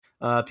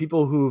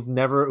People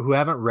who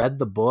haven't read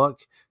the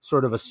book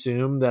sort of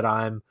assume that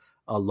I'm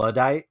a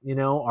Luddite,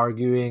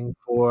 arguing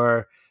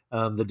for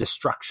the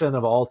destruction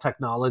of all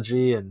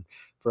technology and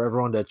for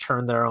everyone to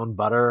churn their own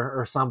butter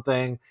or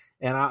something.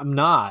 And I'm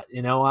not,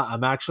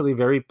 I'm actually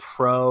very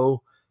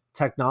pro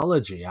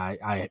technology.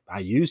 I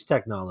use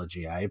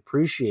technology. I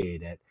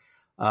appreciate it.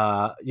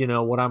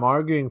 What I'm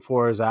arguing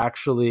for is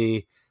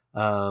actually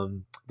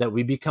that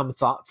we become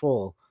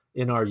thoughtful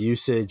in our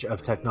usage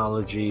of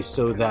technology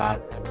so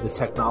that the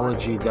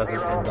technology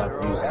doesn't end up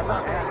using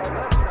us.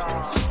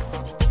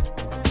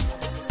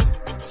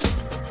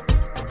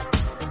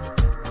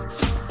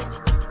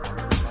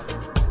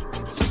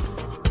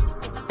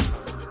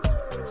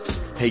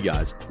 Hey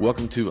guys,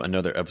 welcome to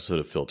another episode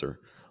of Filter.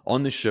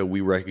 On this show,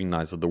 we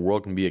recognize that the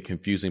world can be a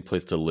confusing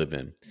place to live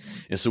in.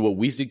 And so what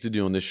we seek to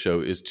do on this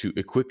show is to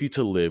equip you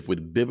to live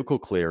with biblical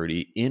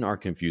clarity in our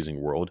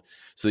confusing world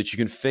so that you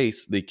can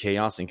face the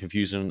chaos and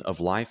confusion of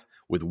life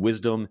with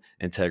wisdom,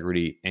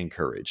 integrity, and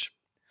courage.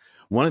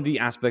 One of the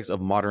aspects of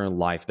modern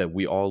life that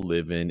we all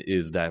live in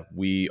is that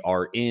we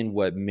are in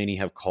what many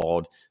have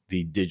called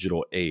the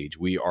digital age.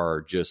 We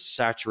are just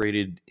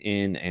saturated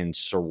in and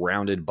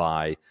surrounded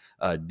by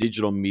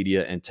digital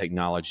media and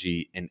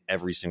technology in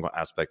every single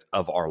aspect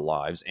of our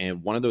lives.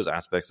 And one of those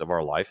aspects of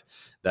our life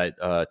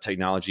that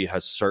technology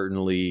has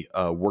certainly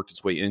worked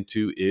its way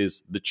into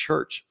is the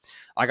church.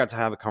 I got to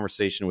have a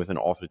conversation with an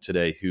author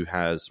today who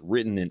has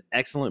written an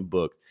excellent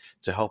book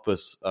to help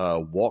us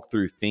walk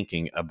through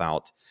thinking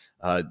about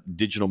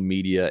digital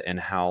media and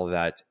how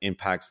that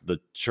impacts the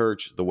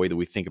church, the way that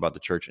we think about the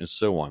church, and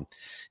so on.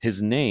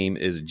 His name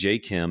is Jay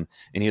Kim,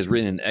 and he has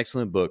written an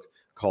excellent book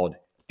called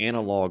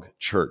Analog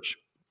Church: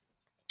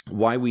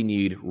 Why We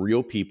Need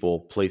Real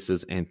People,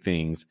 Places, and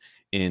Things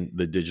in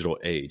the Digital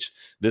Age.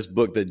 This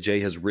book that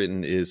Jay has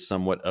written is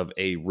somewhat of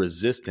a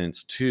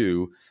resistance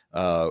to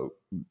what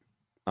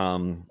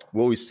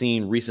we've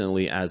seen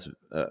recently as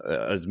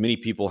many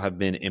people have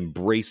been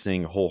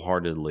embracing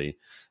wholeheartedly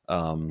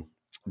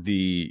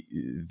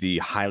the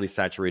highly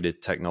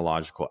saturated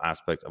technological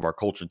aspect of our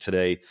culture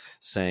today,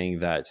 saying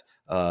that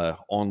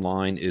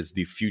online is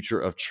the future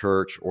of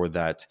church, or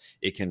that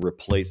it can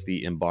replace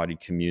the embodied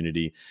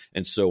community,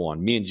 and so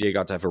on. Me and Jay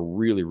got to have a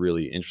really,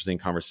 really interesting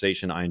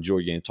conversation. I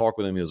enjoyed getting to talk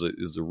with him. He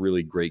was a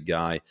really great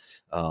guy,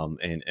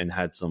 and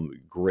had some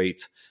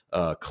great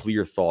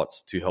clear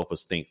thoughts to help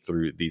us think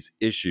through these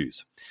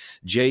issues.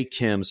 Jay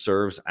Kim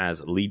serves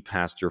as lead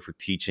pastor for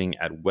teaching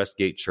at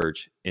Westgate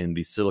Church in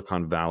the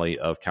Silicon Valley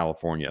of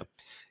California.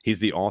 He's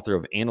the author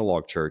of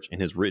Analog Church,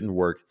 and his written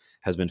work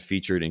has been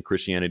featured in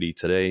Christianity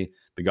Today,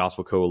 the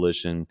Gospel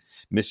Coalition,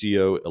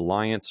 Missio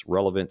Alliance,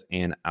 Relevant,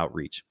 and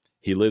Outreach.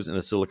 He lives in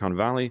the Silicon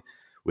Valley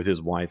with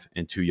his wife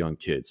and 2 young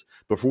kids.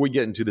 Before we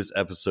get into this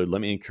episode,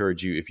 let me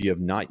encourage you, if you have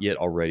not yet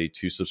already,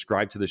 to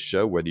subscribe to the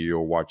show, whether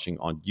you're watching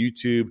on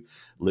YouTube,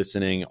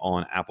 listening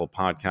on Apple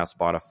Podcasts,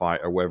 Spotify,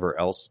 or wherever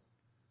else.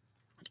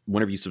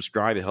 Whenever you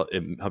subscribe,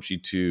 it helps you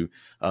to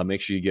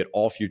make sure you get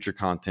all future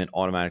content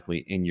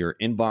automatically in your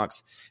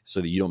inbox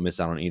so that you don't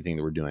miss out on anything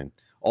that we're doing.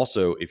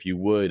 Also, if you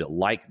would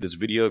like this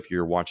video, if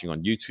you're watching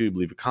on YouTube,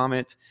 leave a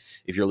comment.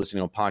 If you're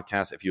listening on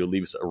podcasts, if you would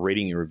leave us a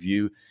rating and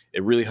review,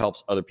 it really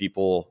helps other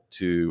people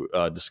to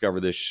discover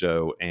this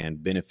show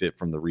and benefit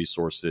from the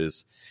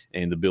resources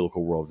and the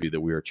biblical worldview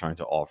that we are trying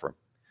to offer.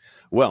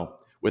 Well,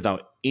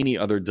 without any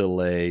other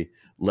delay,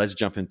 let's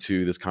jump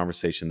into this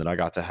conversation that I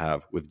got to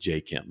have with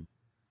Jay Kim.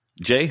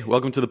 Jay,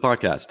 welcome to the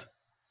podcast.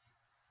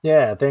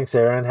 Yeah, thanks,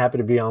 Aaron. Happy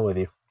to be on with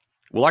you.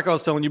 Well, like I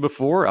was telling you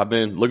before, I've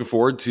been looking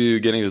forward to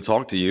getting to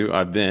talk to you.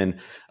 I've been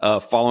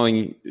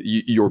following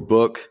your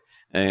book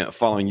and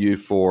following you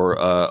for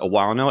a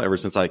while now, ever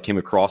since I came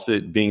across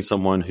it, being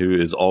someone who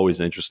is always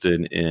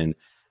interested in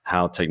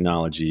how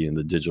technology and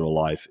the digital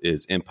life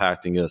is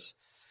impacting us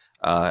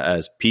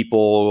as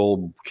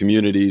people,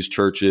 communities,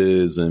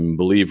 churches, and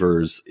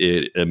believers.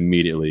 It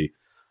immediately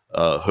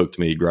hooked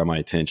me, grabbed my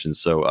attention.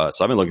 So I've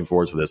been looking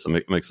forward to this. I'm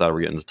excited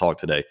we're getting to talk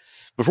today.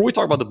 Before we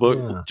talk about the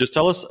book, just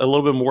tell us a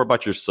little bit more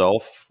about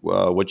yourself,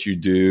 what you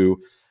do,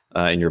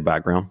 and your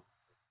background.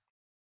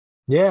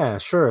 Yeah,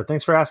 sure.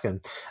 Thanks for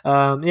asking.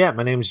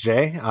 My name's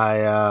Jay.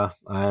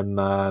 I'm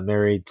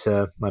married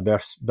to my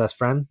best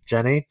friend,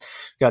 Jenny.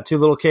 Got 2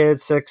 little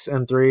kids, 6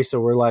 and 3.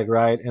 So we're like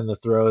right in the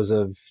throes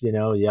of,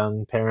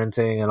 young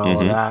parenting and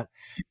all of that.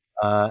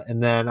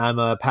 And then I'm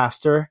a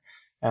pastor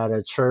at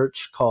a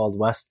church called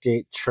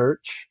Westgate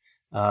Church.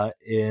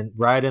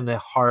 Right in the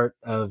heart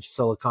of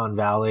Silicon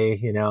Valley,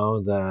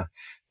 the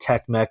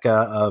tech mecca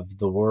of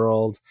the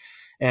world.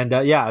 And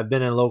I've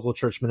been in local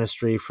church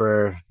ministry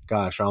for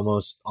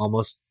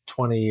almost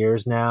 20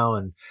 years now,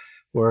 and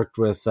worked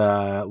with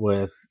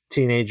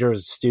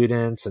teenagers,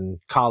 students, and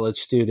college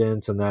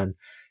students, and then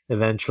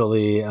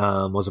eventually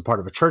was a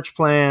part of a church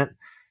plant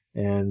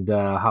and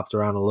hopped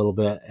around a little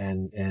bit,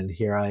 and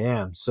here I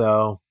am.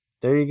 So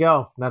there you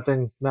go.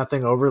 Nothing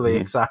overly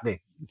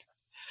exciting.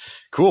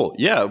 Cool.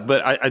 Yeah.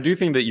 But I do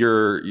think that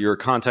your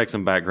context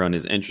and background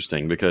is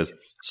interesting because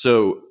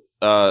so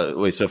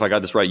if I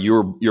got this right,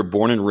 you're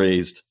born and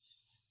raised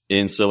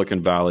in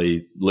Silicon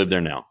Valley, live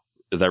there now.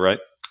 Is that right?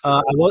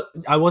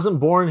 I wasn't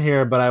born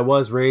here, but I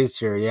was raised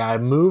here. Yeah, I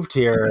moved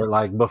here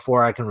like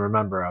before I can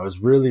remember. I was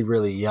really,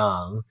 really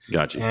young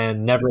Got you.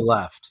 and never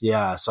left.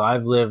 Yeah, so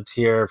I've lived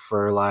here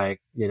for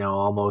like,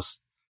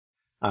 almost,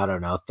 I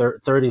don't know,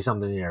 30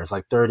 something years,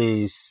 like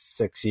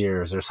 36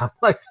 years or something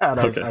like that.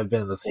 Okay. I've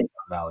been in the Silicon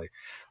Valley.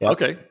 Yep.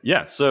 Okay.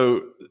 Yeah.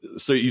 So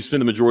you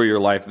spend the majority of your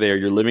life there.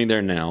 You're living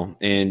there now,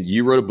 and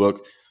you wrote a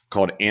book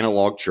called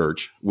Analog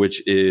Church,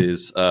 which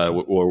is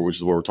which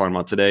is what we're talking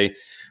about today,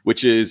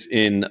 which is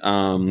a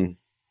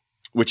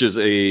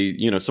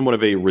somewhat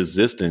of a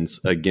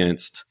resistance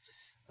against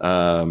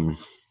the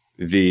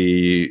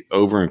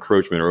over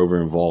encroachment or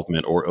over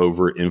involvement or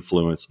over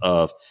influence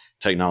of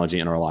technology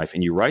in our life.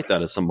 And you write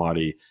that as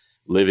somebody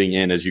living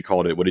in, as you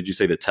called it, what did you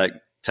say, the tech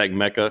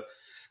mecca?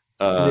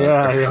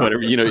 Yeah.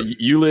 Whatever,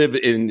 you live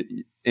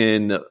in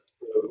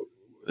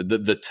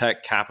the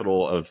tech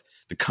capital of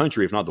the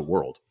country, if not the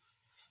world.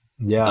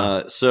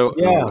 Yeah.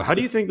 How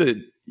do you think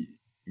that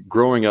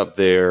growing up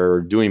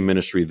there, doing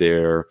ministry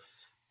there,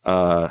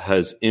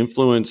 has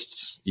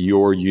influenced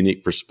your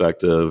unique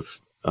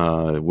perspective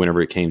whenever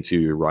it came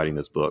to writing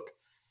this book?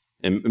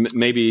 And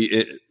maybe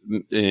it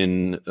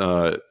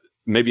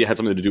had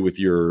something to do with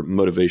your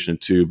motivation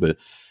too, but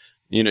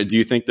do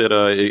you think that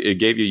it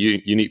gave you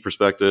a unique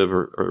perspective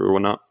or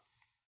whatnot?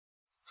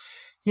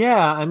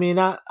 Yeah, I mean,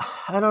 I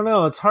don't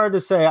know. It's hard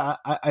to say.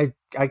 I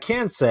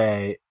can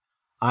say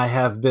I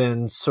have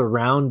been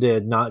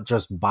surrounded not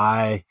just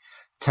by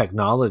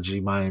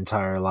technology my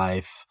entire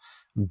life,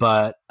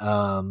 but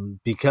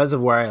because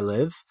of where I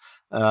live,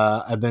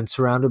 I've been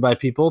surrounded by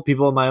people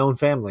in my own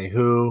family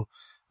who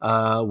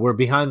were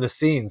behind the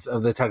scenes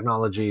of the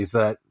technologies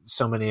that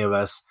so many of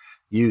us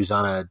use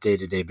on a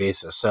day-to-day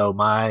basis. So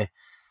I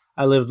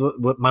lived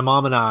with my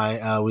mom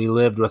and we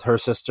lived with her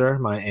sister,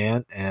 my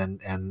aunt,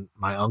 and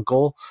my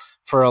uncle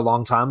for a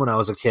long time when I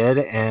was a kid.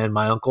 And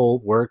my uncle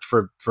worked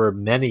for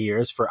many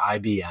years for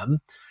IBM.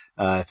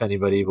 If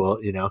anybody will,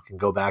 can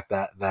go back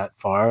that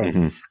far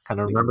and kind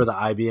of remember the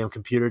IBM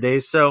computer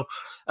days. So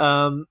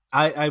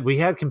we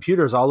had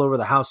computers all over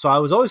the house. So I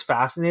was always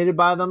fascinated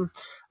by them,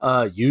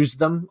 used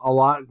them a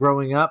lot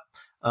growing up.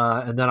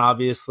 And then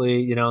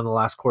obviously, in the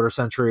last quarter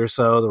century or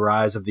so, the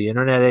rise of the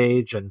internet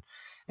age and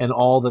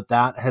all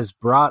that has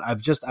brought,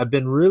 I've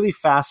been really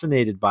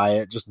fascinated by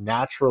it just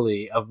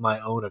naturally of my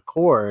own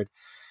accord.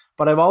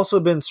 But I've also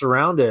been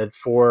surrounded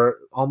for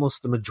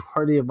almost the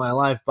majority of my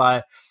life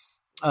by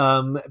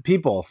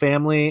people,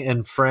 family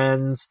and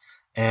friends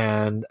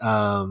and,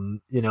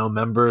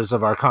 members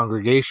of our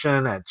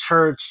congregation at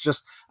church.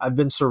 Just, I've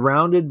been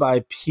surrounded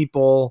by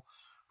people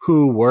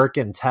who work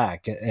in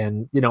tech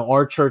and,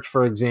 our church,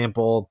 for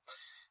example,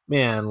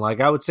 man,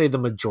 like I would say the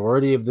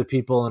majority of the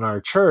people in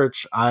our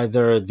church,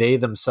 either they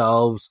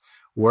themselves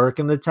work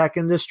in the tech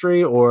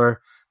industry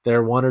or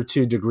they're 1 or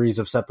 2 degrees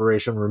of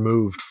separation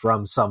removed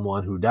from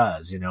someone who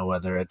does,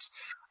 whether it's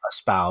a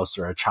spouse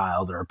or a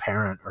child or a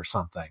parent or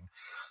something.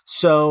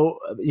 So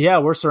yeah,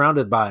 we're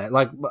surrounded by it.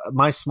 Like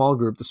my small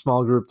group, the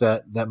small group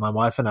that my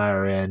wife and I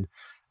are in,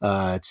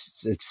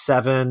 it's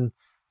 7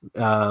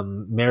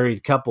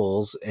 married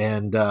couples,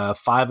 and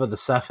 5 of the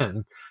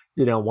 7,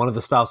 one of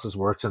the spouses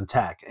works in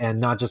tech, and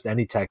not just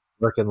any tech,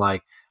 working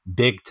like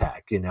big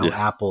tech,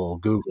 Apple,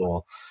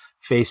 Google,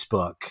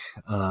 Facebook,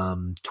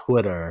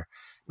 Twitter,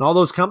 and all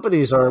those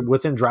companies are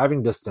within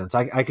driving distance.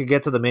 I could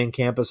get to the main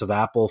campus of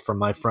Apple from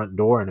my front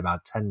door in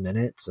about 10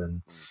 minutes,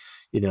 and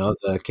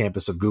the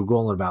campus of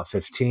Google in about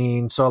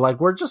 15. So like,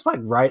 we're just like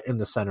right in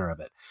the center of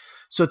it.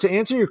 So to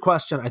answer your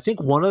question, I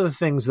think one of the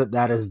things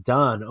that has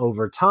done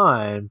over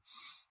time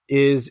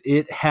is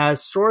it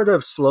has sort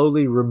of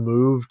slowly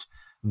removed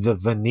the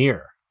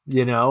veneer.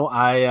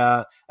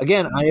 I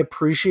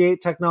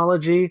appreciate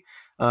technology.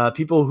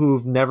 People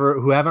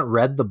who haven't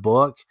read the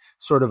book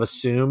sort of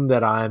assume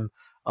that I'm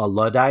a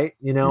Luddite,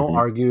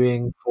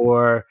 arguing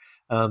for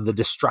the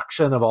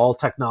destruction of all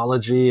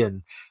technology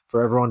and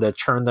for everyone to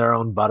churn their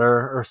own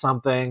butter or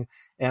something.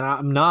 And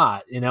I'm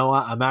not,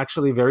 I'm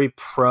actually very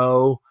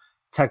pro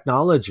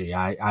technology.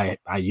 I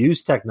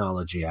use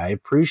technology. I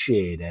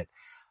appreciate it.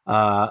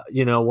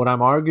 What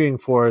I'm arguing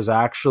for is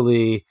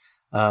actually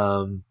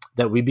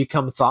that we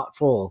become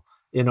thoughtful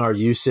in our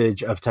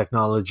usage of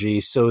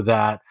technology so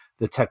that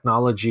the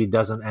technology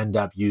doesn't end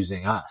up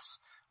using us,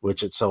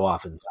 which it so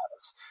often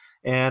does.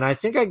 And I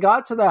think I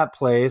got to that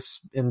place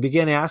and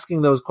began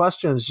asking those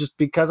questions just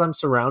because I'm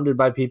surrounded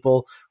by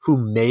people who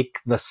make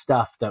the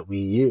stuff that we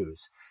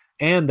use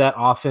and that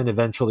often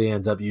eventually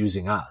ends up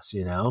using us,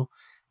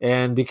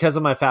 And because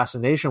of my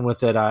fascination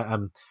with it,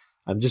 I'm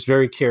just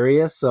very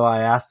curious. So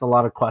I asked a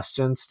lot of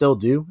questions, still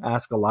do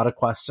ask a lot of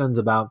questions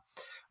about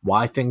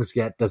why things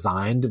get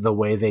designed the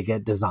way they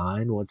get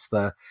designed. What's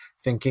the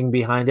thinking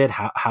behind it?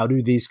 How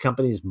do these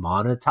companies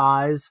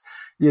monetize,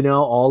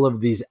 all of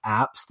these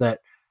apps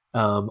that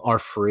are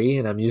free?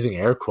 And I'm using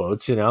air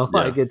quotes,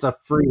 like it's a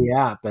free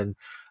app. And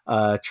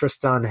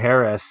Tristan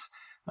Harris,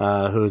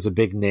 who is a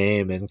big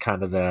name in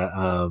kind of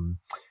the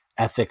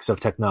ethics of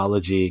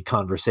technology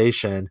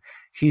conversation,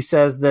 he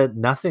says that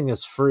nothing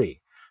is free.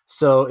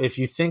 So if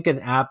you think an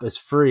app is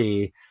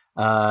free,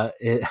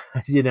 It,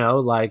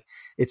 like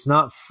it's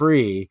not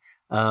free.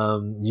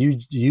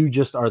 You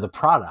just are the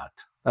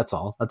product. That's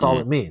all. That's all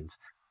Mm-hmm. it means.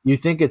 You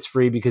think it's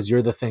free because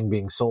you're the thing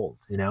being sold.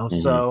 Mm-hmm.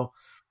 So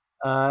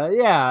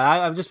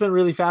I've just been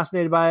really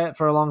fascinated by it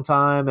for a long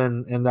time,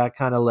 and that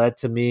kind of led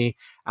to me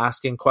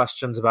asking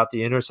questions about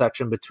the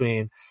intersection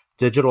between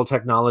digital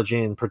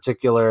technology in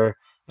particular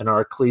and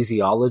our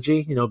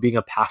ecclesiology. Being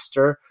a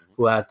pastor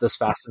who has this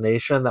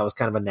fascination, that was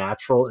kind of a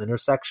natural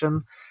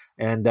intersection,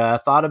 and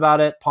thought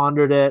about it,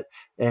 pondered it,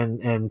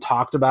 and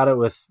talked about it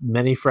with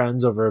many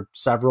friends over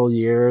several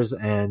years,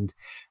 and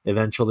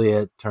eventually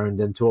it turned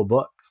into a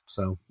book.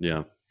 So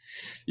yeah.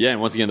 And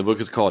once again, the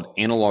book is called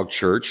Analog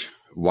Church: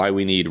 Why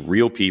We Need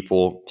Real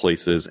People,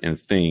 Places, and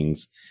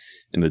Things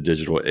in the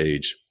Digital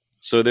Age.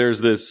 So there's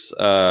this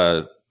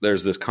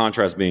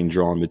contrast being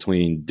drawn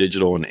between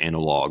digital and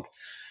analog,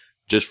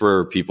 just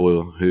for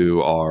people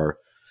who are,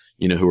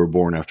 who were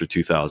born after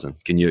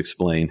 2000. Can you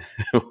explain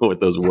what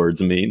those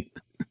words mean?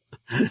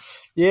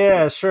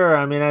 Yeah, sure.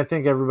 I mean, I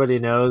think everybody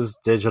knows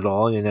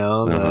digital,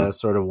 the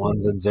sort of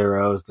ones and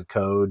zeros, the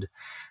code,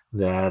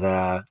 that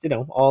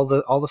all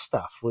the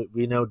stuff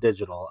we know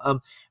digital.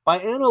 By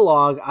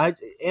analog,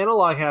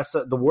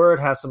 the word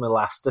has some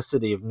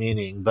elasticity of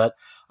meaning, but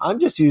I'm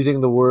just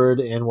using the word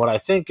in what I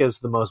think is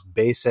the most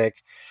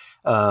basic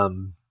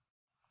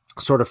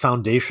sort of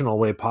foundational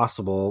way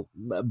possible.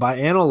 By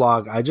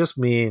analog, I just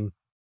mean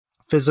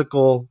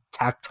physical,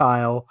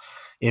 tactile,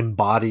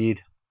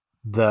 embodied.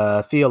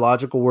 The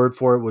theological word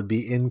for it would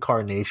be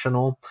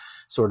incarnational,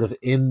 sort of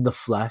in the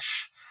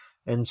flesh.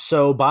 And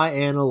so by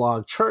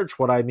analog church,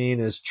 what I mean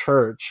is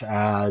church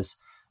as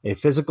a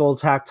physical,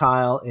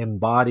 tactile,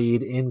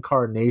 embodied,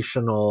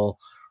 incarnational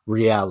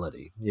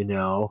reality,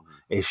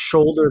 a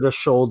shoulder to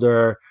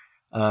shoulder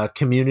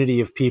community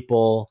of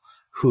people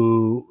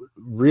who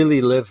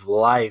really live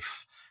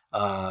life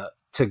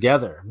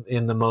together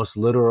in the most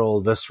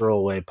literal,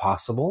 visceral way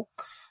possible.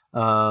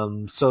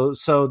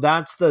 So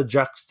that's the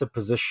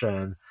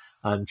juxtaposition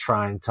I'm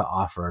trying to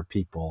offer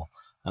people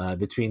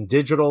between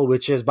digital,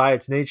 which is by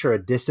its nature a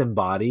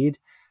disembodied,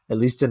 at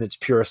least in its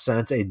pure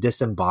sense, a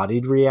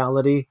disembodied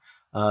reality,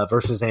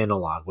 versus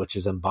analog, which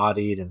is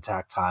embodied and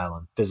tactile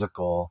and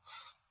physical,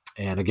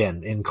 and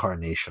again,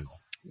 incarnational.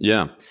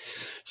 Yeah.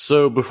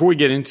 So before we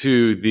get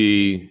into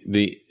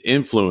the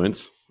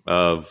influence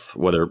of,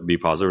 whether it be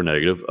positive or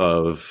negative,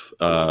 of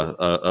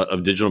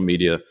digital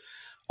media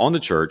on the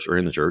church or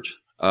in the church,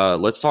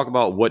 let's talk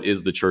about what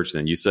is the church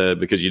then. You said,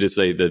 because you did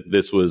say that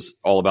this was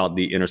all about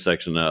the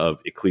intersection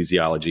of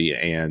ecclesiology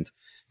and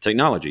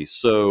technology.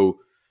 So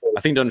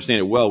I think to understand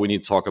it well, we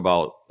need to talk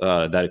about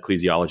that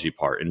ecclesiology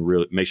part and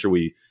really make sure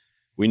we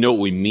know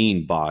what we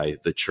mean by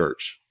the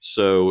church.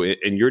 So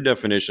in your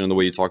definition and the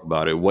way you talk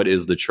about it, what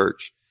is the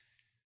church?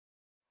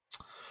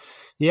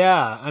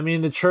 Yeah, I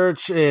mean, the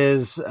church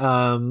is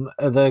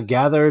the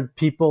gathered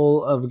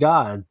people of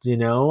God.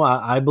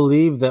 I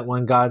believe that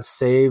when God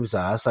saves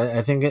us,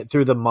 I think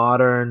through the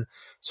modern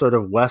sort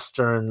of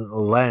Western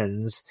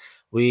lens,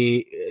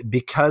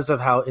 because of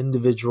how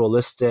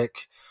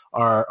individualistic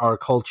our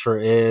culture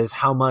is,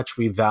 how much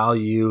we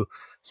value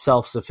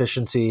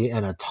self-sufficiency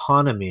and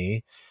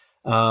autonomy,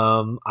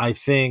 I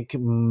think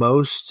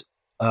most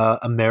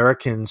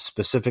Americans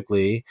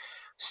specifically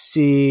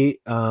see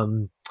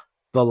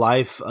the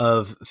life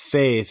of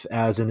faith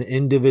as an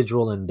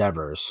individual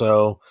endeavor.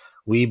 So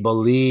we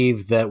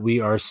believe that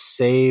we are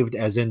saved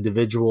as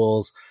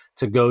individuals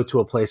to go to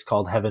a place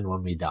called heaven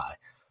when we die.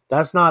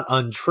 That's not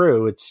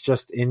untrue. It's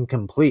just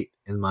incomplete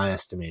in my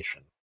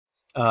estimation.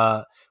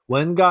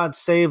 When God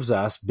saves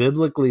us,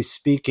 biblically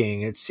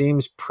speaking, it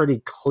seems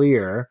pretty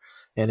clear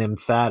and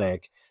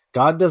emphatic.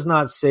 God does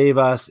not save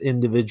us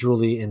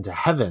individually into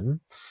heaven.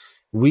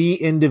 We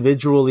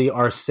individually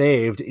are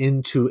saved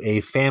into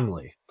a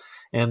family.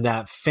 And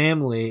that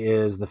family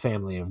is the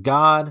family of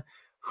God,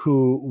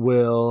 who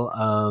will,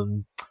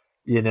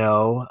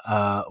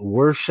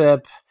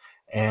 worship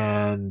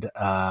and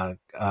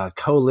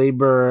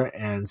co-labor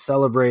and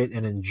celebrate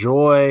and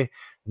enjoy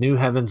new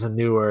heavens and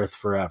new earth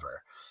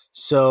forever.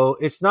 So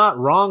it's not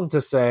wrong to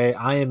say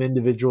I am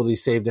individually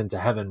saved into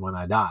heaven when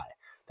I die.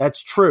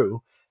 That's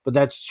true, but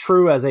that's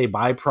true as a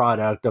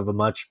byproduct of a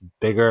much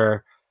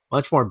bigger,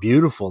 much more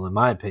beautiful, in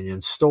my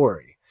opinion,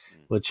 story,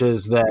 which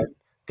is that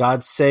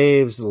God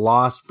saves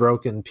lost,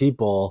 broken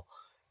people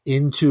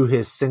into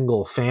his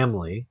single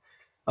family,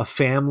 a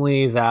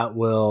family that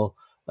will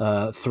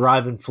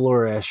thrive and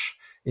flourish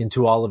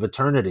into all of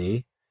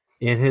eternity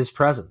in his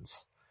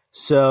presence.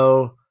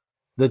 So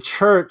the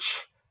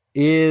church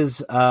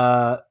is,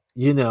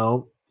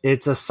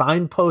 it's a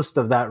signpost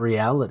of that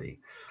reality.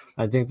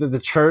 I think that the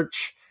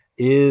church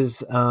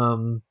is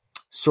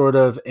sort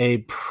of a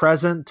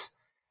present,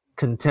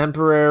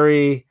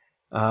 contemporary,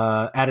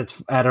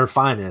 at her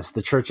finest.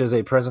 The church is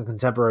a present,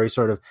 contemporary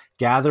sort of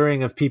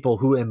gathering of people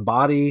who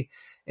embody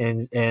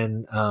and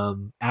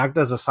act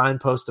as a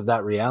signpost of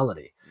that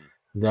reality,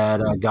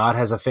 that God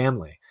has a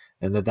family,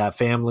 and that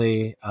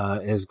family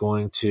is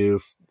going to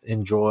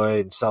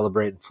enjoy and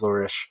celebrate and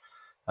flourish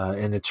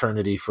in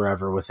eternity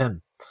forever with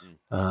him.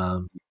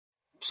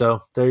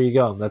 So there you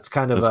go. That's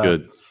kind of That's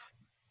good.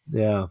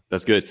 Yeah.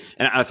 That's good.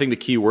 And I think the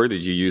key word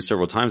that you use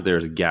several times there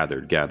is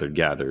gathered,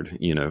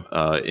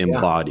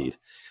 embodied.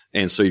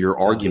 And so your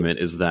argument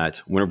is that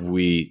whenever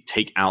we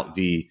take out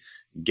the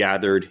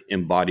gathered,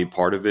 embodied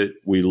part of it,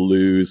 we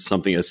lose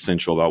something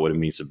essential about what it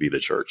means to be the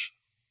church.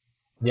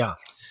 Yeah.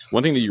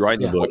 One thing that you write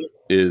in the book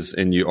is,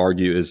 and you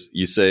argue, is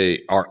you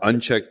say our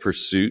unchecked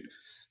pursuit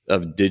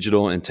of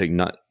digital and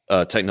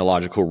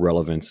technological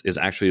relevance is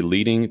actually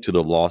leading to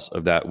the loss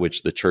of that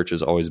which the church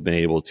has always been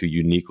able to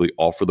uniquely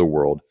offer the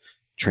world,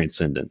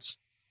 transcendence.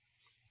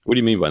 What do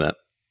you mean by that?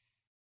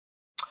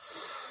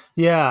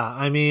 Yeah,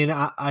 I mean,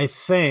 I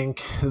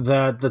think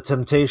that the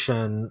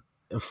temptation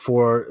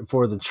for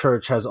the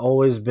church has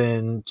always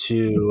been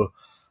to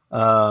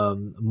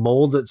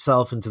mold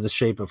itself into the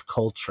shape of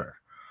culture.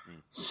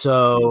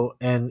 So,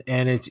 and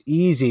it's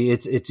easy.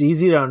 It's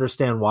easy to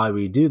understand why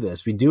we do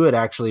this. We do it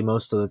actually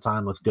most of the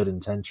time with good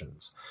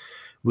intentions.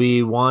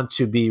 We want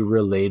to be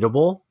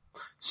relatable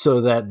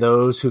so that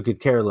those who could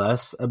care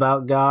less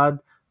about God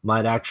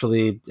might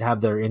actually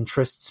have their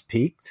interests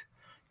piqued,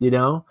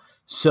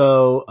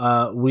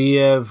 So we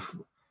have,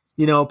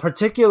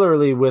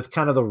 particularly with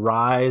kind of the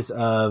rise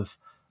of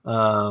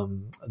the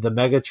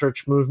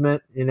megachurch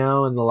movement, in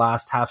the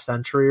last half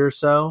century or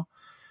so,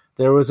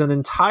 there was an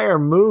entire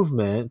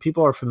movement.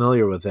 People are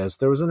familiar with this.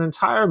 There was an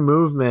entire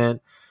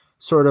movement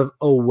sort of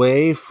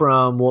away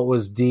from what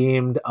was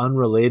deemed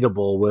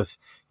unrelatable with,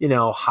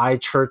 high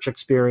church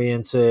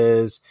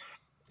experiences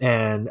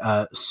and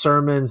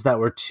sermons that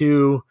were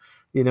too,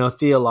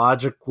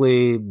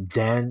 theologically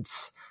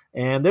dense.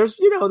 And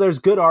there's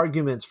good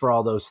arguments for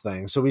all those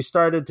things. So we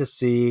started to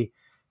see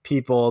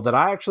people that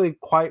I actually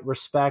quite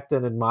respect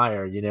and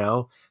admire,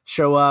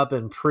 show up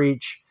and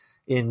preach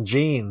in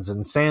jeans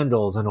and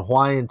sandals and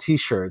Hawaiian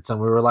t-shirts. And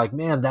we were like,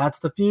 man, that's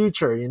the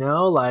future,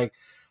 like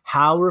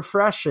how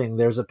refreshing.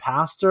 There's a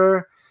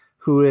pastor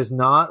who is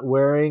not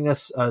wearing a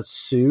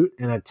suit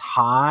and a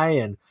tie,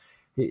 and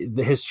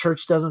his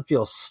church doesn't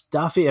feel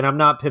stuffy. And I'm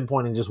not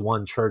pinpointing just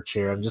one church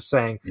here. I'm just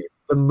saying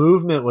the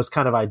movement was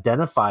kind of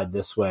identified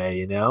this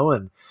way,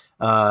 and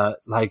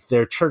like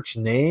their church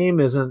name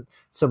isn't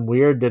some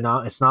weird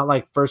it's not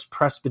like First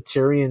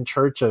Presbyterian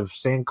Church of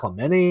San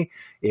Clemente.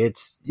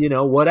 It's,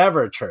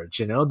 whatever church,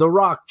 the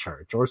Rock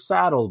Church or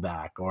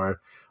Saddleback or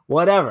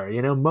whatever,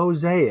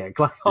 Mosaic,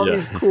 like all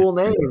these cool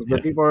names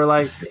that people are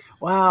like,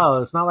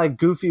 wow, it's not like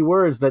goofy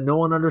words that no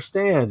one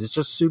understands. It's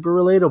just super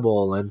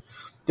relatable. And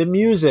the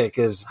music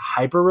is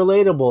hyper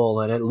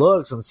relatable, and it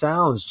looks and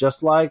sounds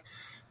just like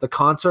the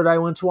concert I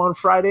went to on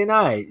Friday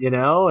night,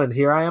 and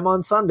here I am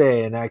on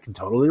Sunday, and I can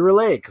totally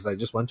relate because I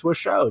just went to a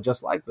show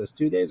just like this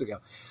 2 days ago.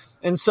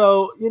 And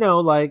so,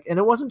 and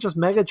it wasn't just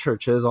mega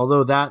churches,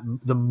 although that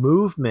the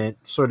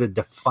movement sort of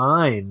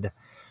defined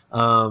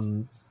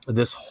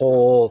this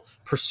whole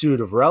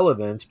pursuit of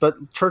relevance,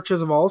 but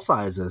churches of all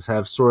sizes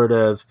have sort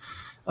of,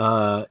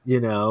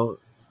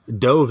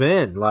 dove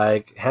in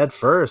like head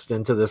first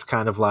into this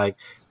kind of like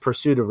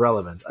pursuit of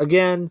relevance.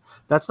 Again,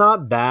 that's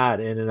not bad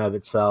in and of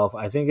itself.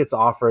 I think it's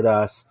offered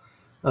us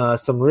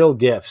some real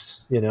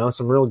gifts,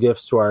 some real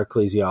gifts to our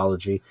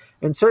ecclesiology.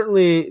 And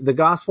certainly the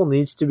gospel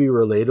needs to be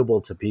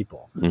relatable to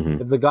people.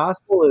 Mm-hmm. If the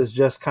gospel is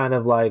just kind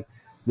of like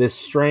this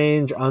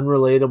strange,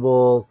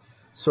 unrelatable,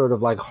 sort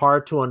of like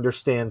hard to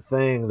understand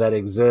thing that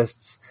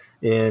exists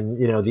in,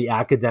 the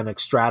academic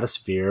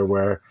stratosphere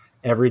where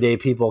everyday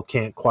people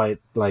can't quite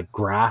like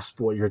grasp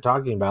what you're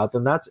talking about,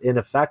 then that's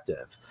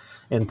ineffective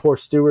and poor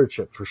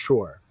stewardship for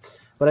sure.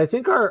 But I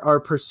think our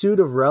pursuit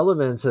of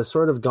relevance has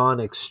sort of gone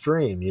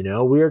extreme.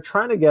 We are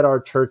trying to get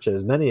our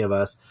churches, many of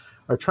us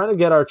are trying to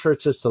get our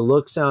churches to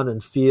look, sound,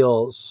 and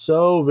feel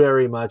so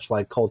very much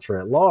like culture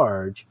at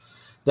large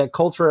that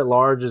culture at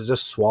large is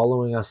just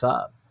swallowing us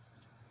up.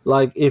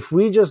 Like if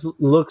we just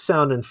look,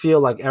 sound, and feel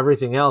like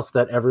everything else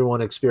that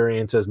everyone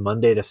experiences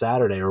Monday to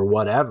Saturday or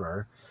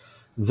whatever,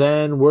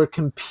 then we're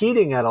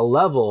competing at a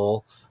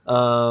level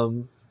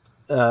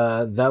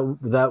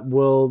that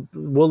will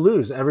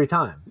lose every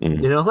time.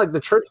 Mm-hmm. Like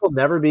the church will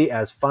never be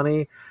as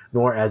funny,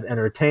 nor as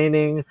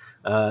entertaining,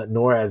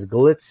 nor as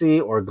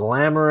glitzy or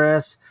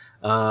glamorous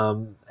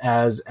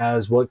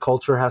as what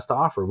culture has to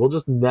offer.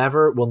 We'll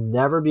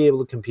never be able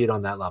to compete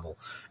on that level.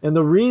 And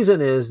the reason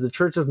is the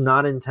church is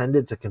not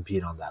intended to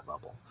compete on that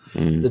level.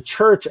 Mm-hmm. The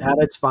church at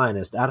its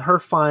finest, at her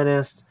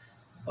finest,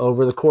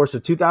 over the course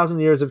of 2,000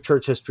 years of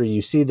church history,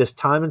 you see this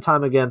time and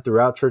time again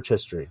throughout church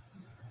history.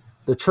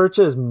 The church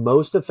is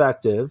most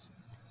effective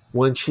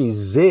when she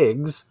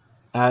zigs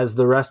as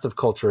the rest of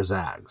culture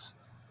zags,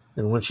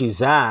 and when she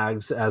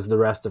zags as the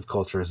rest of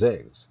culture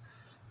zigs.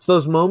 It's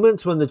those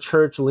moments when the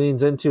church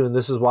leans into, and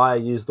this is why I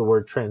use the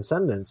word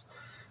transcendence,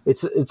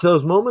 it's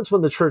those moments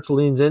when the church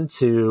leans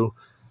into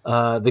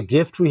the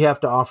gift we have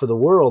to offer the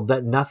world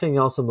that nothing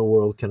else in the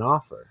world can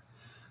offer,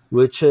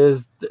 which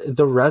is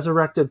the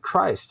resurrected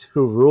Christ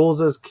who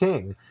rules as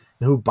king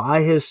and who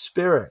by his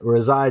Spirit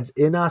resides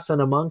in us and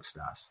amongst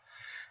us.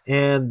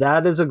 And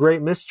that is a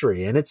great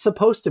mystery, and it's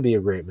supposed to be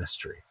a great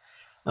mystery.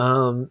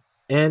 And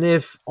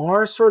if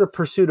our sort of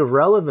pursuit of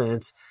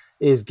relevance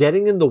is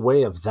getting in the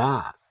way of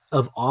that,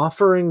 of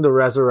offering the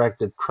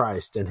resurrected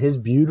Christ and his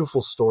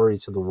beautiful story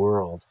to the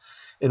world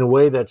in a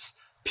way that's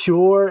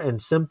pure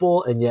and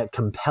simple and yet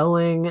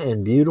compelling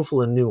and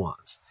beautiful and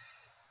nuanced,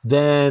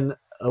 then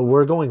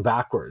we're going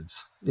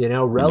backwards.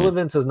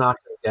 Relevance is not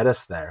going to get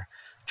us there.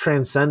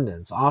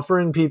 Transcendence,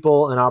 offering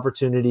people an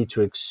opportunity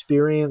to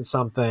experience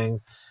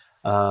something,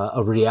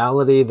 a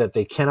reality that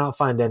they cannot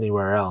find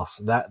anywhere else.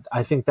 That,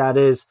 I think, that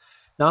is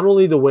not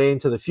only the way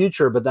into the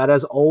future, but that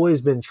has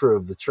always been true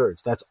of the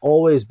church. That's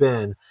always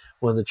been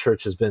when the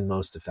church has been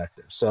most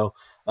effective. So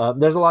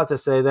there's a lot to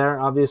say there,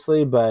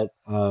 obviously, but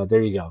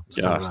there you go.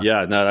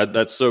 No,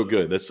 that's so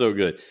good. That's so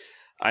good.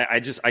 I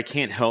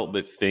can't help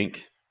but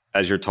think,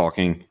 as you're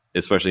talking,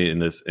 especially in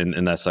this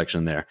in that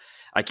section there,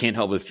 I can't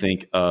help but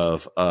think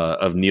of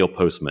Neil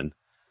Postman.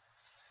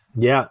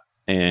 Yeah.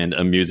 And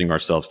amusing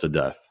ourselves to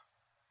death.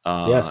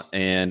 Yes.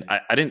 And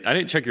I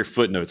didn't check your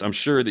footnotes. I'm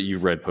sure that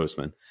you've read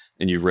Postman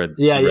and you've read.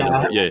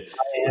 I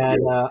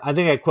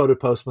think I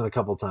quoted Postman a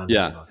couple times.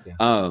 Yeah.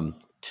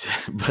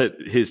 But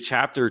his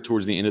chapter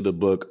towards the end of the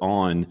book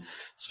on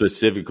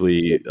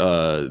specifically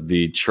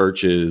the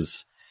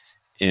church's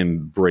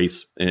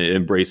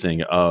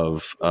embracing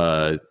of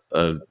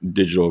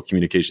digital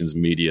communications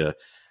media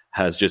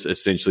has just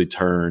essentially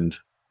turned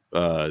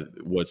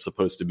what's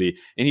supposed to be,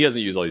 and he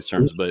doesn't use all these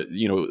terms, but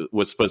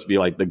what's supposed to be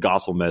like the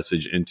gospel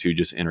message into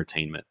just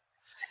entertainment.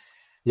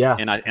 Yeah.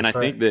 And I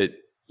think that,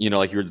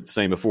 like you were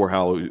saying before,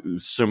 how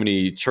so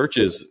many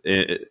churches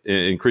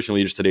and Christian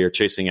leaders today are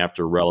chasing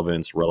after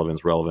relevance.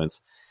 And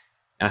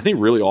I think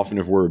really often,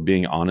 if we're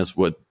being honest,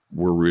 what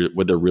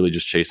they're really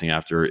just chasing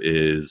after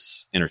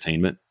is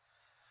entertainment.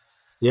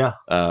 Yeah.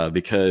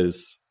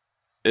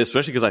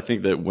 Especially because I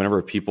think that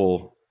whenever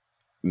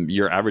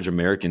your average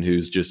American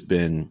who's just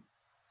been,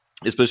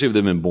 especially if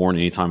they've been born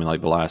anytime in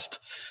like the last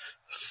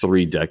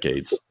 3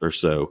 decades or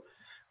so,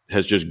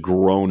 has just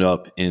grown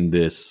up in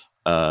this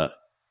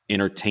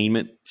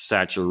entertainment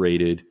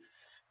saturated,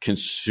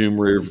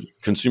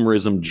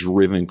 consumerism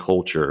driven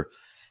culture.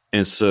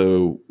 And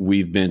so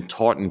we've been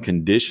taught and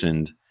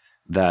conditioned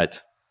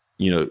that,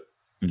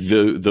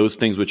 those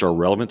things which are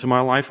relevant to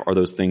my life are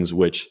those things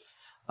which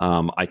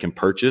I can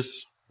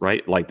purchase,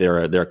 right? Like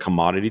they're a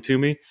commodity to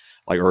me,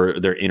 or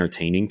they're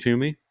entertaining to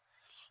me.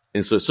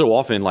 And so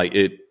often, like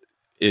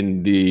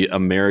in the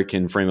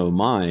American frame of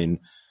mind,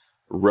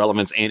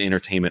 relevance and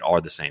entertainment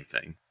are the same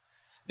thing.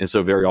 And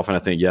so very often I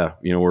think,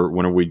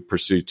 whenever we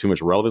pursue too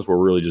much relevance, what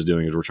we're really just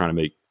doing is we're trying to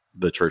make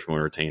the church more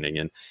entertaining.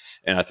 And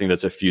I think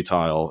that's a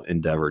futile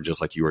endeavor, just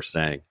like you were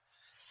saying.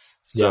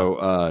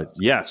 So,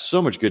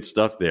 so much good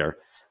stuff there.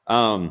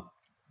 But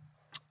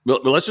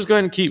let's just go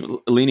ahead and keep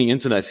leaning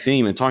into that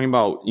theme and talking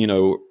about,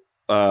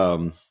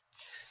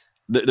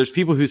 there's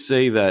people who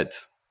say that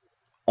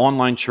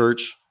online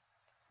church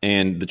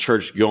and the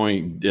church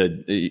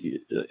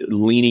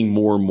leaning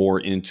more and more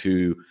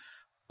into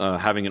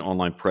having an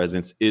online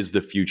presence is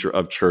the future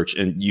of church.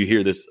 And you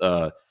hear this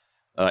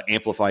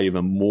amplified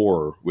even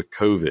more with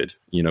COVID,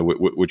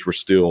 which we're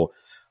still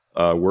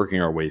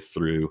working our way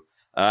through.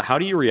 How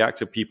do you react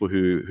to people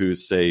who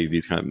say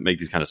make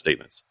these kind of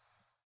statements?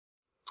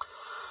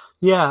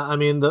 Yeah, I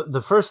mean,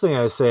 the first thing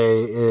I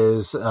say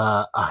is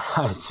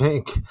I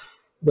think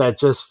that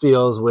just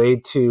feels way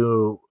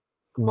too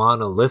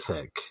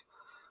monolithic.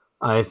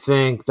 I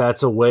think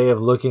that's a way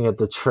of looking at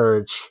the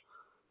church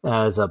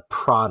as a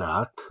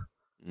product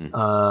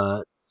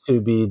to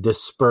be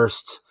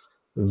dispersed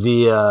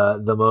via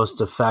the most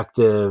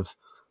effective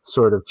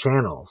sort of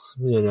channels.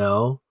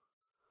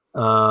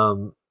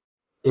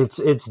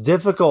 It's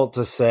difficult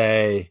to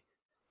say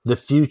the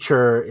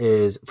future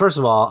is. First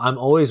of all, I'm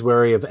always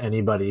wary of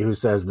anybody who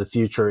says the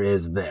future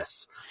is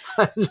this.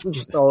 I'm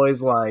just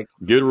always like,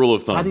 good rule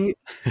of thumb. How do you?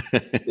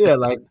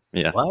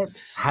 What?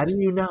 How do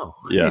you know?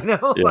 Yeah.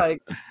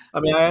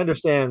 I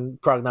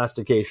understand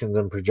prognostications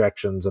and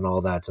projections and all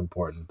that's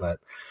important, but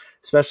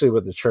especially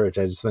with the church,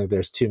 I just think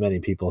there's too many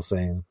people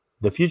saying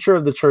the future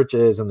of the church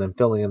is, and then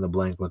filling in the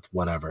blank with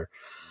whatever.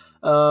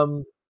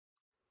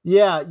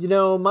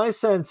 My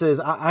sense is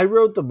I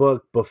wrote the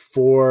book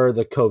before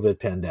the COVID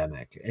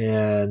pandemic,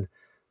 and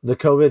the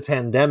COVID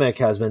pandemic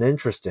has been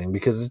interesting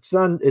because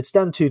it's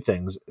done two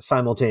things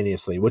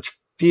simultaneously, which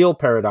feel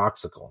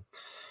paradoxical.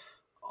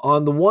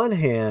 On the one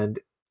hand,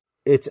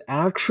 it's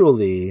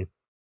actually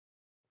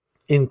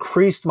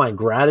increased my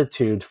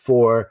gratitude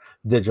for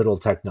digital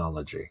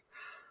technology.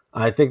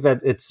 I think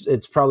that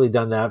it's probably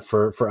done that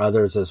for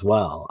others as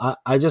well.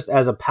 I just,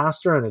 as a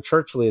pastor and a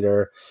church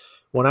leader,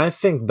 when I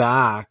think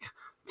back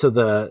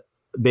to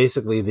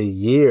basically the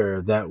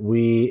year that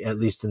we, at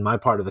least in my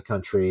part of the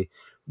country,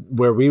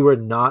 where we were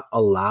not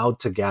allowed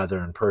to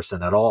gather in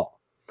person at all.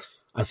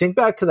 I think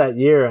back to that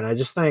year and I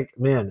just think,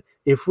 man,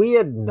 if we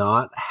had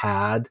not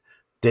had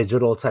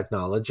digital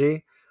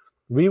technology,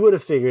 we would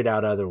have figured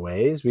out other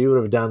ways. We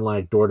would have done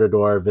like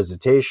door-to-door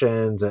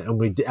visitations, and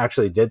we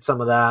actually did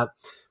some of that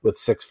with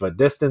 6-foot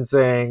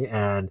distancing,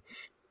 and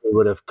we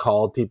would have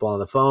called people on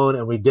the phone,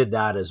 and we did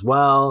that as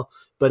well.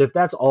 But if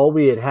that's all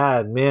we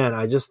had, man,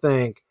 I just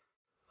think,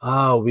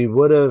 we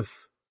would have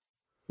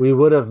we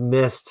would have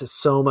missed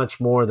so much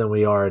more than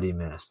we already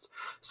missed.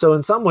 So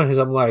in some ways,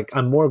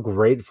 I'm more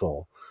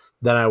grateful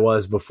than I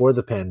was before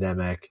the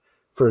pandemic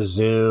for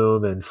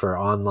Zoom and for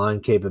online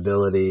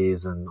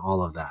capabilities and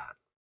all of that.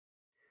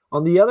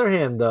 On the other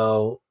hand,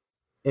 though,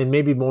 and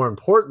maybe more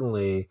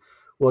importantly,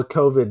 what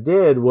COVID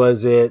did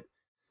was it,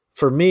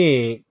 for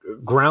me,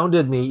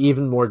 grounded me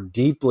even more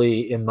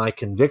deeply in my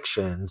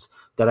convictions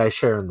that I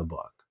share in the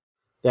book,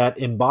 that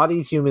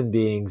embodied human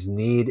beings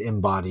need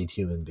embodied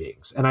human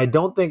beings. And I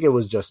don't think it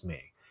was just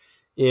me.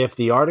 If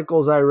the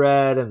articles I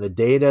read and the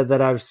data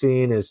that I've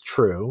seen is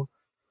true,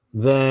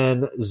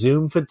 then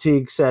Zoom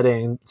fatigue set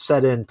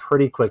in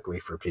pretty quickly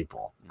for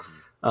people.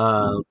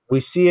 We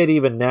see it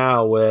even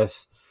now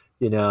with,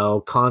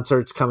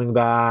 concerts coming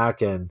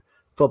back and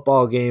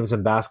football games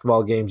and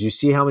basketball games. You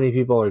see how many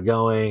people are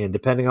going, and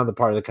depending on the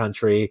part of the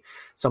country,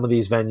 some of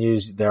these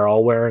venues, they're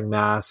all wearing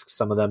masks.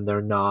 Some of them,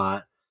 they're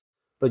not.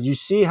 But you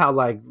see how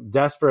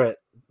desperate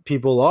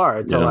people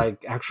are to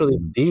actually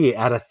be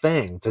at a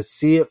thing, to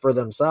see it for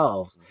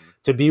themselves,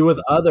 to be with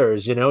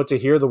others, to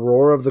hear the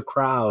roar of the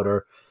crowd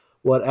or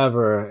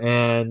whatever.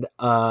 And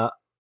that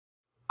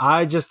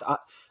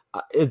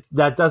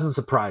doesn't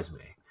surprise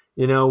me.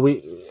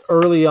 We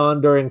early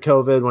on during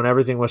COVID, when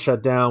everything was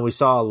shut down, we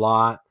saw a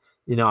lot.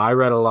 I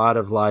read a lot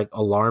of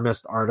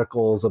alarmist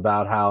articles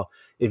about how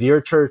if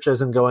your church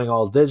isn't going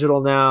all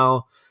digital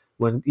now,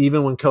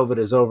 even when COVID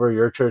is over,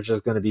 your church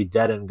is going to be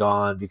dead and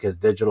gone because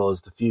digital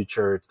is the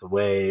future. It's the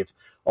wave.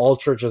 All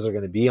churches are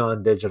going to be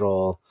on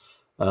digital.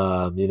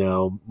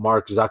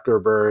 Mark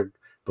Zuckerberg,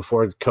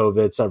 before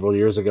COVID several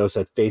years ago,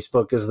 said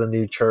Facebook is the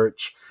new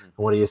church. And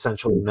what he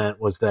essentially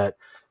meant was that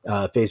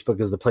Facebook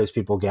is the place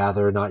people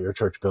gather, not your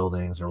church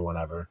buildings or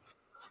whatever.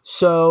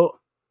 So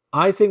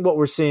I think what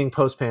we're seeing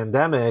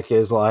post-pandemic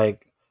is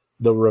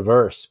the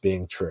reverse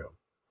being true.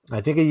 I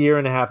think a year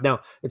and a half. Now,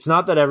 it's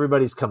not that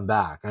everybody's come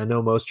back. I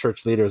know most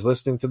church leaders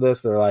listening to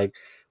this, they're like,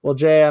 well,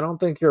 Jay, I don't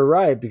think you're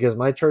right because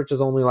my church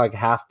is only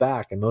half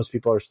back and most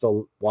people are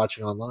still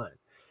watching online.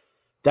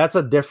 That's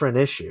a different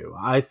issue.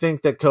 I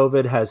think that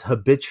COVID has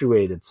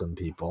habituated some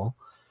people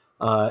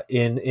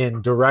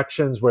in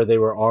directions where they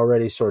were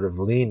already sort of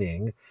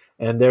leaning,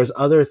 and there's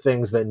other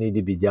things that need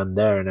to be done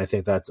there, and I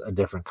think that's a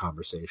different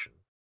conversation.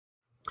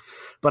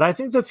 But I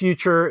think the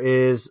future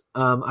is,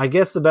 I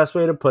guess the best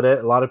way to put it,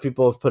 a lot of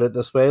people have put it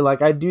this way,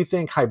 I do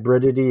think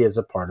hybridity is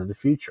a part of the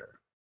future.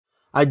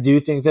 I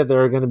do think that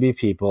there are going to be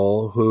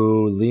people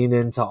who lean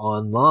into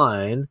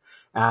online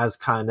as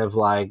kind of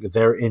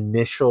their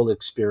initial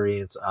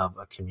experience of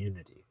a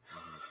community.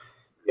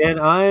 And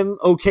I'm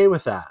okay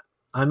with that.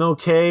 I'm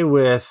okay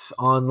with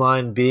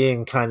online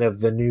being kind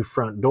of the new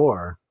front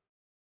door.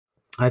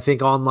 I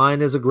think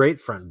online is a great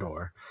front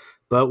door.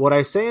 But what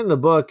I say in the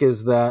book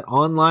is that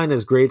online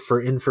is great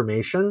for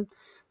information,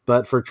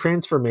 but for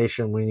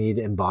transformation, we need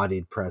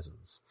embodied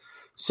presence.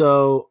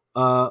 So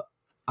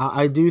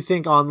I do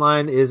think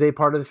online is a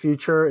part of the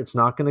future. It's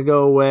not going to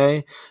go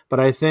away. But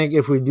I think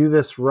if we do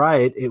this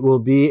right, it will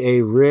be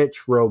a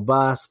rich,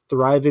 robust,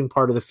 thriving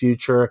part of the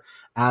future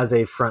as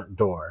a front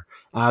door,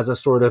 as a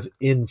sort of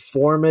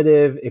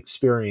informative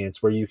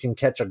experience where you can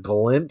catch a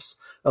glimpse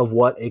of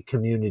what a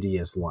community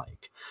is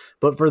like.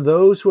 But for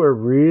those who are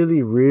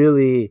really,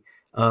 really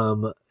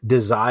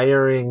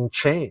desiring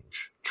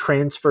change,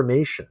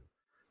 transformation,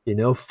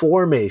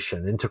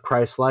 formation into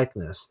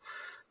Christ-likeness,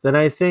 then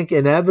I think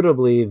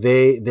inevitably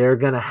they're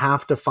going to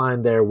have to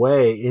find their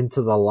way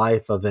into the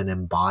life of an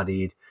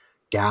embodied,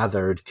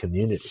 gathered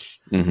community.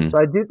 Mm-hmm. So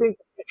I do think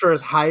the future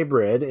is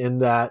hybrid in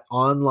that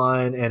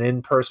online and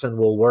in-person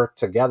will work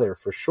together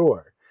for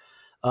sure.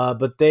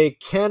 But they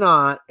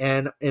cannot,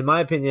 and in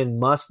my opinion,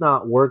 must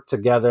not work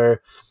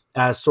together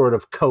as sort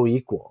of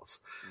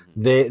co-equals.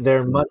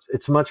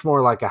 It's much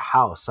more like a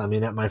house. I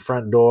mean, at my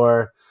front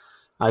door,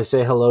 I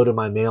say hello to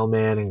my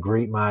mailman and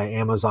greet my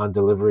Amazon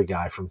delivery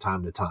guy from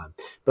time to time.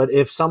 But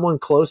if someone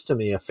close to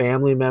me, a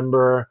family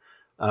member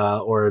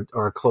or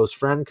a close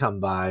friend come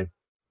by,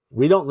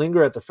 we don't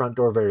linger at the front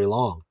door very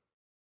long.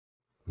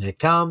 They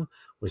come,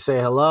 we say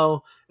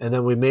hello, and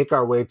then we make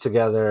our way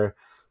together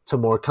to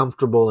more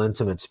comfortable,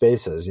 intimate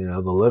spaces,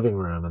 the living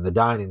room and the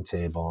dining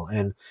table.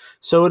 And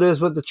so it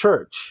is with the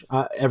church.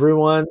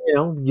 Everyone,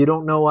 you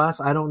don't know us.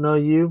 I don't know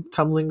you.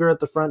 Come linger at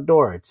the front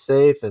door. It's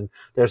safe and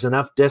there's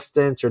enough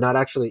distance. You're not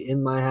actually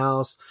in my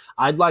house.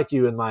 I'd like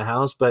you in my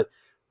house, but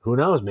who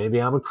knows?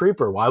 Maybe I'm a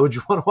creeper. Why would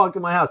you want to walk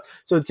in my house?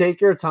 So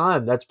take your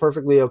time. That's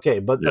perfectly okay.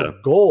 But the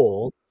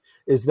goal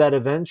is that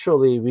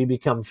eventually we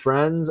become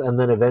friends and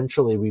then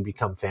eventually we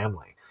become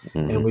family.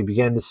 Mm-hmm. And we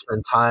begin to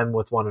spend time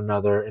with one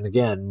another. And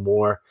again,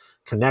 more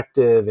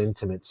connective,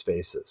 intimate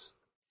spaces.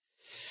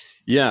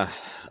 Yeah.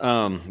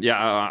 I'm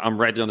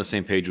right on the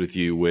same page with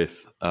you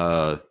with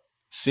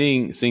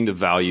seeing the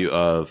value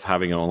of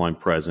having an online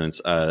presence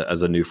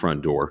as a new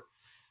front door.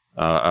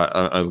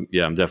 I'm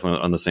definitely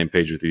on the same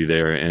page with you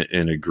there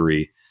and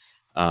agree.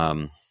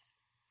 And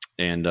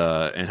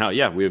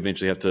how, we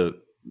eventually have to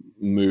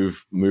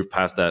move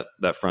past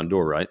that front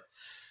door, right?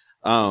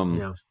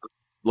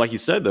 Like you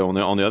said, though,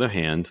 on the other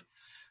hand,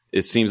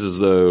 it seems as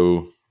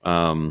though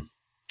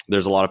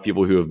there's a lot of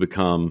people who have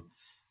become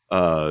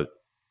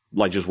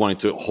like just wanting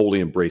to wholly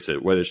embrace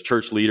it, whether it's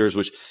church leaders,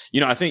 which,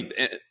 I think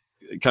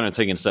kind of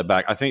taking a step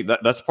back, I think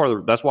that's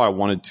that's why I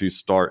wanted to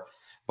start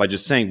by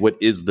just saying, what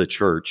is the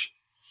church?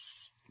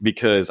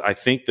 Because I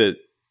think that,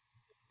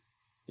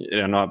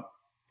 and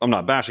I'm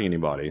not bashing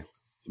anybody,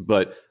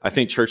 but I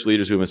think church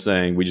leaders who have been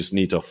saying we just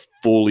need to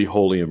fully,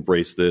 wholly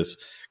embrace this,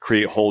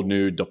 create whole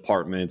new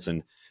departments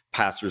and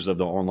pastors of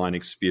the online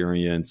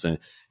experience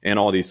and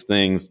all these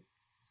things.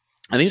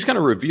 I think it just kind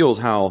of reveals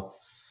how,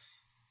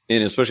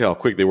 and especially how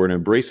quick they were to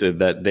embrace it,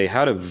 that they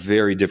had a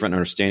very different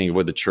understanding of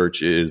what the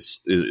church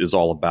is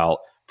all about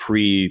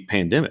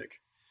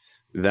pre-pandemic.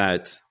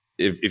 That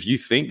if you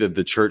think that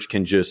the church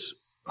can just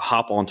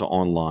hop onto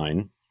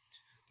online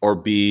or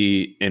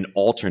be an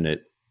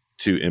alternate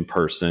to in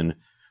person,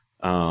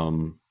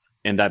 and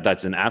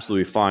that's an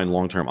absolutely fine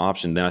long-term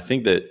option, then I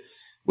think that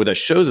what that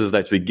shows is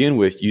that to begin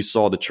with, you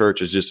saw the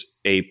church as just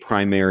a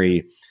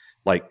primary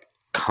like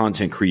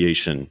content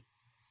creation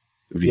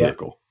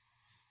vehicle.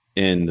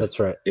 Yeah. And that's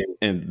right.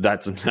 And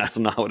that's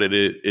not what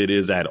it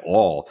is at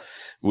all.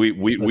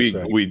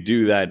 We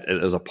do that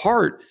as a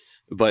part,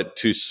 but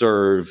to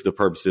serve the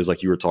purposes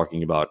like you were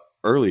talking about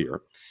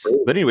earlier.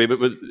 But anyway,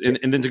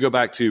 and then to go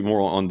back to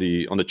more on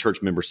the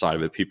church member side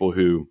of it, people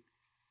who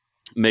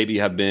maybe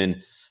have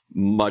been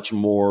much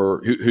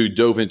more who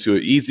dove into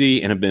it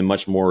easy and have been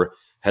much more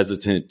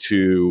hesitant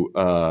to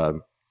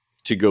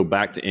go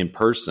back to in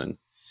person,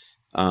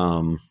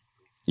 for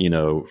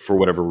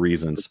whatever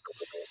reasons.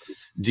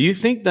 Do you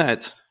think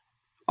that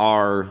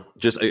our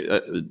just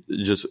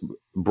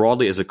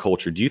broadly as a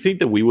culture, do you think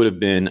that we would have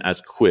been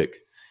as quick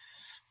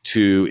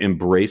to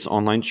embrace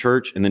online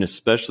church and then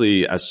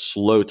especially as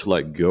slow to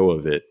let go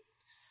of it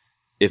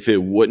if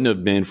it wouldn't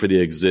have been for the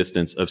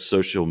existence of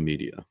social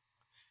media?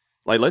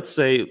 Like, let's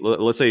say,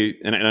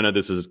 and I know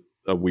this is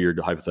a weird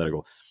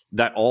hypothetical,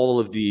 that all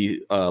of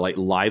the like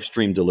live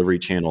stream delivery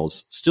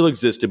channels still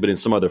existed, but in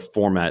some other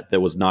format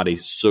that was not a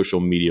social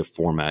media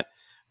format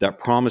that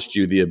promised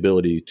you the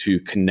ability to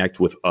connect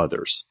with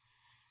others.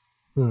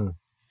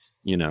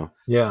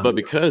 Yeah. But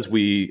because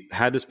we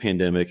had this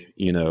pandemic,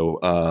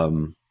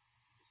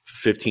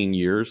 15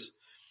 years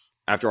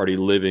after already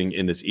living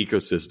in this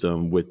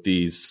ecosystem with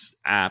these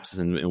apps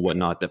and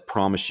whatnot that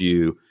promise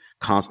you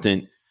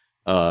constant,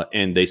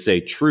 and they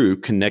say true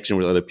connection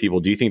with other people,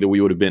 do you think that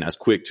we would have been as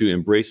quick to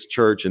embrace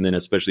church and then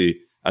especially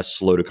as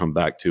slow to come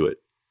back to it?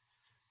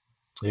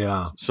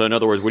 Yeah. So in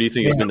other words, what do you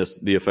think has been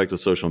the effect of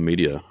social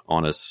media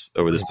on us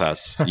over this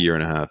past year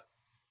and a half?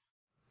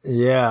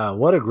 Yeah.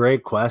 What a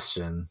great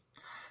question.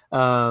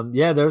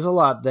 There's a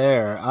lot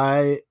there.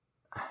 I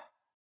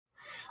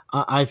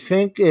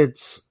think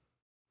it's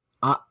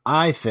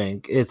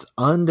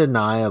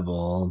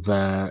undeniable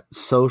that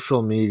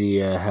social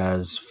media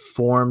has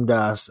formed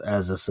us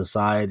as a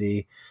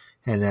society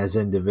and as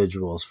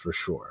individuals for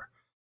sure,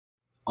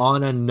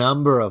 on a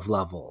number of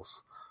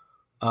levels.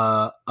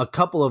 A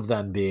couple of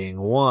them being,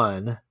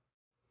 one,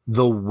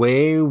 the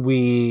way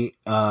we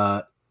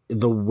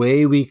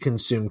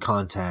consume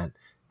content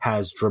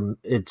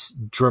it's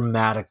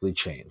dramatically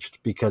changed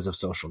because of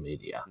social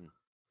media.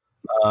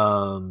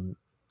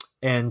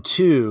 And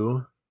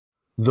two,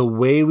 the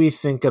way we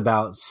think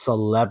about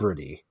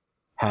celebrity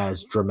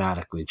has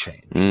dramatically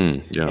changed.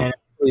 And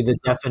actually the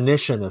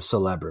definition of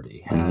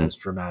celebrity has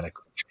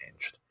dramatically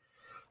changed.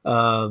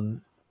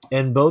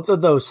 And both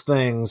of those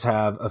things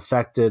have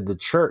affected the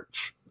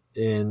church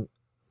on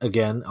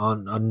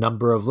a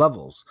number of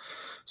levels.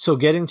 So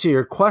getting to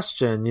your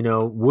question,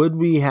 would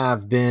we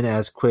have been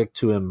as quick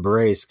to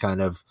embrace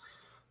kind of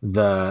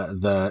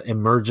the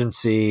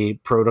emergency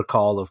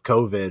protocol of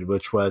COVID,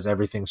 which was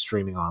everything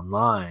streaming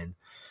online?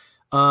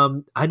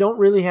 I don't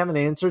really have an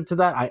answer to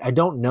that. I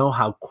don't know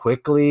how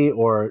quickly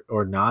or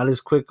not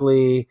as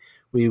quickly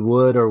we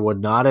would or would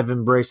not have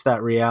embraced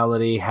that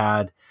reality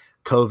had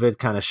COVID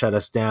kind of shut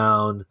us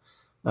down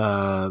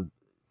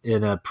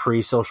in a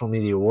pre-social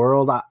media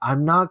world.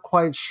 I'm not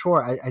quite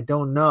sure. I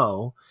don't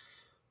know.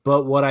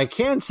 But what I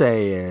can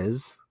say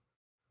is,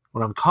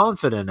 what I'm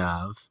confident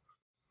of,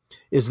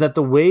 is that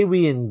the way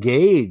we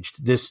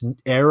engaged this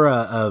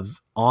era of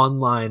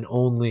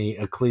online-only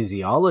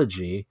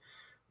ecclesiology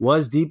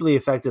was deeply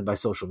affected by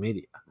social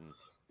media.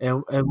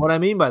 And what I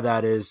mean by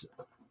that is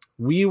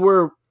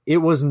COVID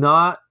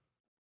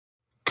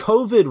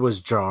was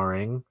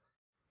jarring,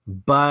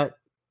 but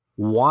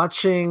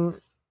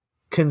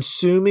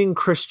consuming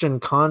Christian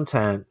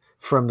content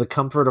from the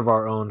comfort of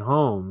our own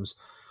homes,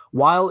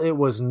 while it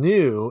was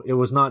new, it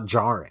was not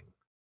jarring.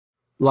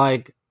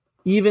 Like,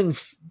 even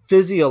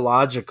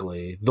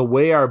physiologically, the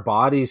way our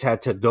bodies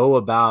had to go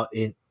about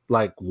in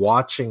like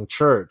watching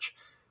church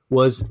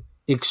was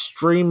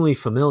extremely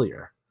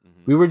familiar.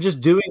 We were just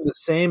doing the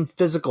same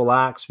physical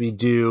acts we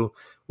do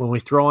when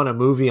we throw on a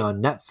movie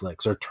on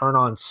Netflix or turn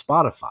on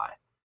Spotify,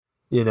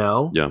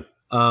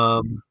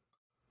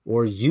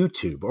 or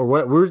YouTube or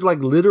what. We're like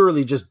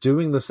literally just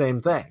doing the same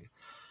thing.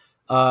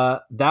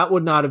 that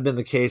would not have been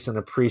the case in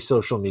a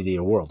pre-social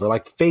media world, or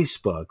like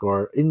Facebook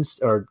or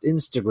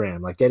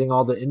Instagram, like getting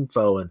all the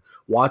info and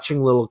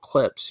watching little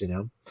clips,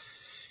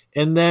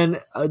 And then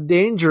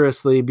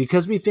dangerously,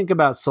 because we think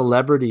about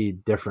celebrity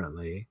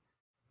differently,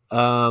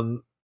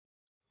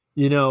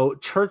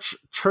 church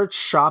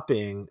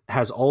shopping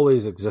has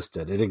always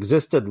existed. It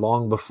existed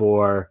long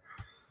before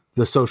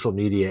the social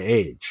media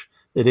age.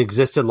 It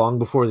existed long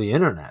before the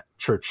internet,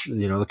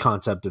 the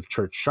concept of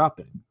church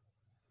shopping.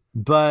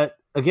 But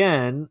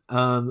again,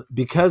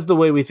 because the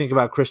way we think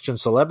about Christian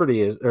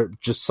celebrity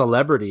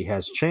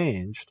has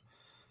changed,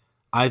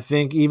 I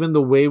think even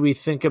the way we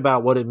think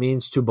about what it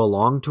means to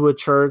belong to a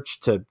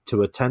church,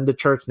 to attend a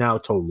church, now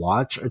to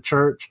watch a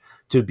church,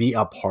 to be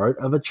a part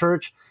of a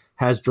church,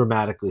 has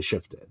dramatically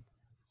shifted.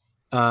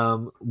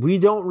 We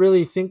don't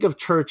really think of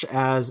church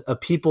as a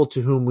people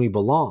to whom we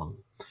belong.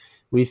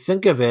 We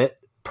think of it,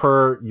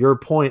 per your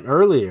point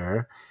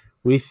earlier,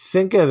 we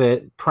think of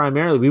it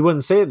primarily, we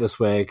wouldn't say it this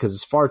way because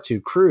it's far too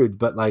crude,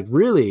 but like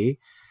really,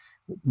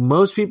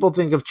 most people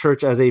think of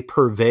church as a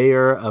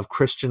purveyor of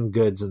Christian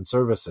goods and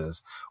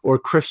services or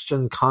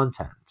Christian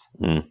content.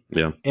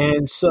 Yeah.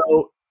 And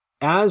so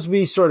as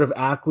we sort of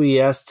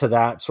acquiesce to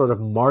that sort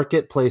of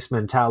marketplace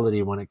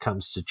mentality when it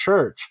comes to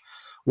church,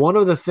 one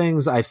of the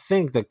things I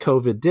think that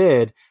COVID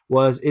did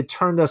was it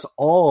turned us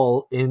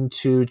all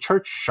into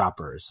church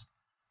shoppers,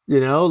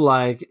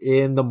 like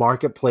in the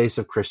marketplace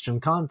of Christian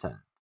content.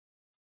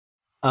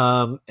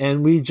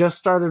 And we just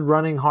started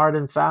running hard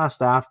and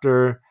fast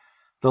after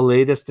the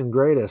latest and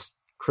greatest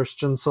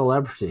Christian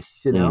celebrity,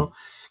 and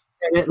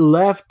it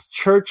left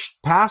church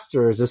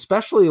pastors,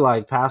 especially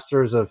like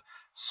pastors of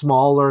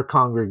smaller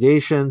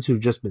congregations who've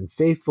just been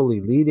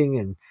faithfully leading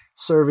and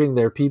serving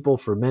their people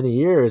for many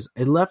years.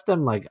 It left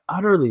them like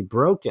utterly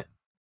broken,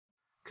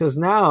 because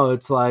now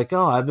it's like,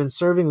 oh, I've been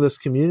serving this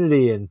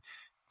community and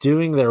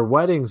doing their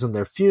weddings and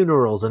their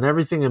funerals and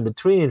everything in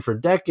between for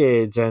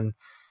decades. And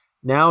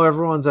now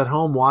everyone's at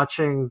home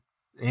watching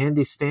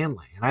Andy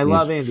Stanley. And I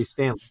love Andy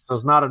Stanley, so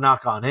it's not a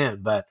knock on him,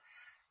 but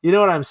you know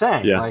what I'm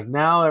saying? Yeah. Like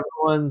now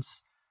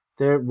everyone's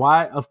there.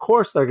 Why? Of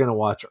course they're going to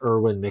watch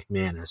Erwin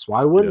McManus.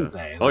 Why wouldn't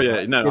they? Oh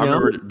yeah. No, I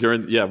remember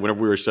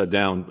whenever we were shut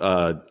down,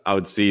 I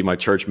would see my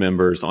church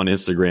members on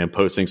Instagram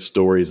posting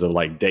stories of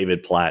like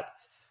David Platt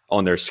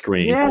on their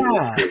screen.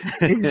 Yeah,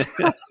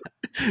 exactly.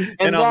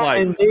 and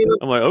I'm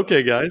like,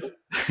 okay, guys.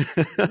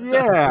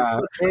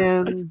 Yeah,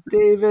 and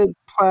David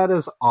Platt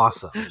is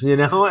awesome, and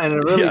it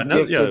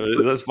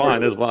really that's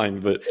fine,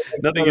 but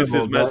nothing is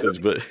his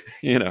message. But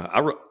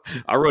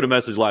I wrote a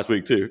message last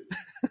week too.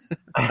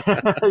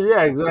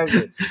 Yeah,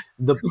 exactly.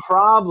 The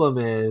problem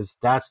is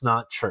that's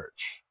not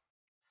church.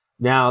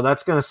 Now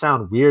that's going to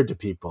sound weird to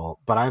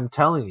people, but I'm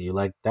telling you,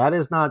 like that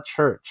is not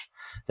church.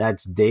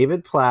 That's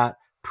David Platt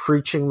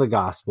preaching the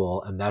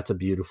gospel, and that's a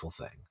beautiful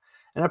thing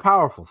and a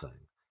powerful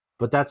thing.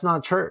 But that's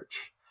not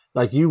church.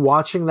 Like you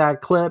watching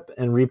that clip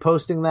and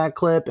reposting that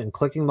clip and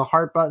clicking the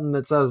heart button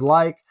that says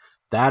like,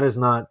 that is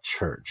not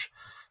church.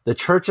 The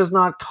church is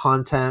not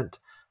content.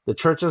 The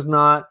church is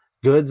not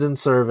goods and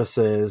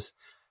services.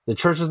 The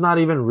church is not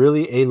even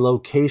really a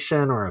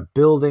location or a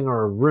building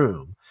or a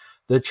room.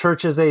 The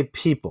church is a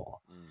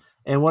people.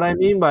 And what I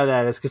mean by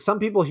that is because some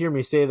people hear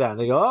me say that and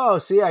they go, oh,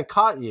 see, I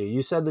caught you.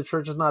 You said the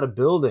church is not a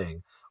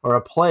building or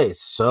a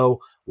place.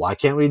 So why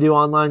can't we do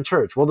online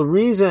church? Well, the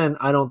reason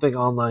I don't think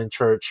online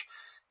church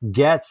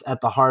gets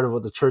at the heart of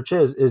what the church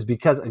is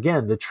because,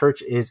 again, the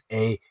church is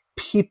a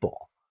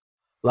people,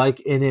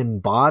 like an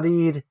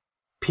embodied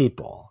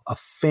people, a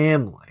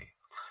family.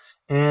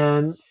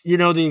 And,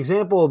 the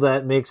example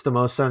that makes the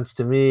most sense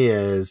to me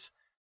is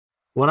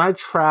when I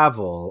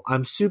travel,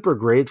 I'm super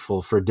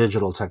grateful for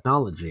digital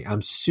technology.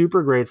 I'm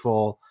super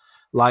grateful.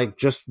 Like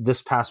just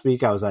this past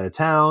week, I was out of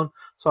town.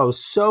 So I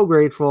was so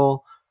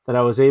grateful that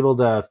I was able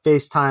to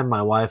FaceTime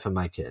my wife and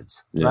my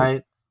kids,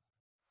 right?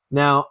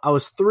 Now, I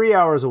was 3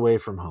 hours away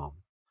from home.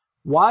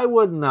 Why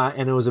wouldn't I?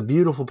 And it was a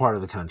beautiful part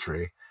of the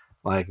country,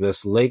 like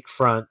this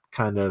lakefront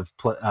kind of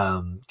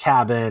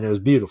cabin. It was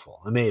beautiful,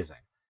 amazing.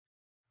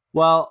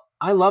 Well,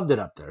 I loved it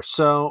up there.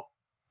 So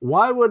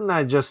why wouldn't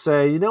I just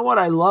say, you know what?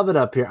 I love it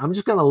up here. I'm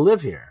just going to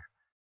live here.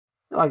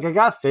 Like I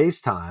got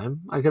FaceTime.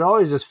 I could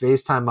always just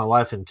FaceTime my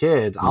wife and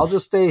kids. I'll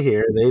just stay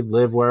here. They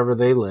live wherever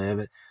they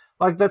live.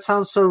 Like that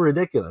sounds so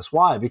ridiculous.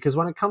 Why? Because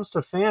when it comes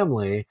to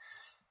family,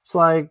 it's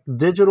like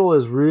digital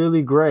is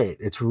really great.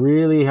 It's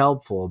really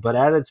helpful. But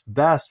at its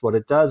best, what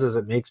it does is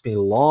it makes me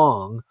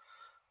long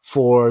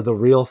for the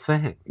real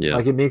thing. Yeah.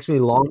 Like it makes me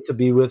long to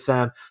be with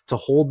them, to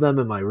hold them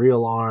in my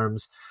real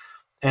arms.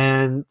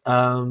 And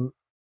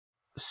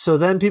so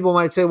then people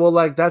might say, well,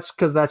 like that's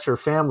because that's your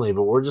family,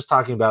 but we're just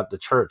talking about the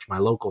church, my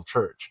local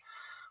church.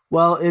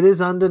 Well, it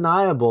is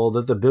undeniable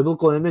that the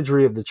biblical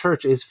imagery of the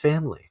church is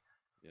family.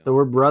 Yeah. That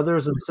we're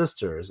brothers and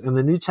sisters. And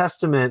the New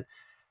Testament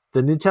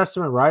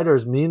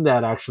writers mean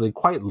that actually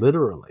quite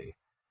literally.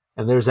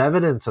 And there's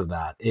evidence of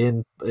that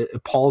in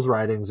Paul's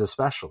writings,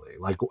 especially,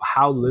 like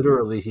how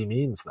literally he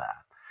means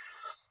that.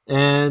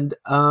 And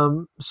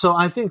so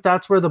I think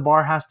that's where the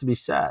bar has to be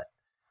set.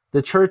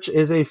 The church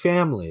is a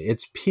family.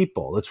 It's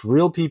people. It's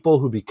real people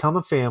who become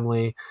a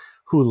family,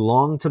 who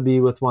long to be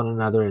with one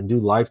another and do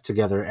life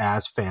together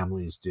as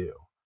families do.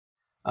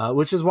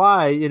 Which is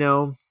why,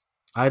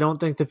 I don't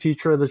think the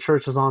future of the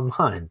church is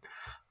online.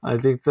 I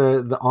think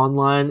the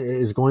online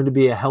is going to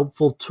be a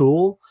helpful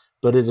tool,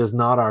 but it is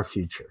not our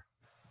future.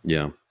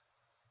 Yeah.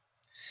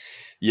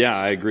 Yeah,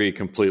 I agree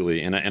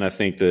completely. And I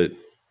think that,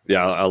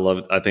 I love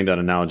it. I think that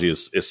analogy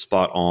is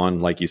spot on.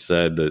 Like you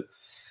said, that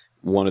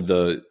one of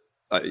the,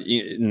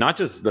 not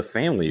just the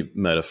family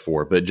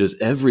metaphor, but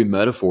just every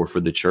metaphor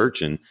for the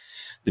church and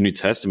the New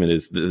Testament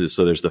is,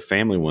 so there's the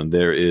family one.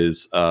 There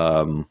is,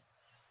 oh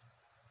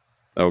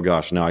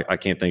gosh, now I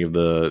can't think of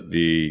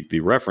the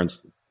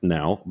reference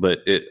now,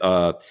 but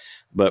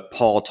but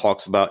Paul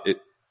talks about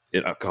it.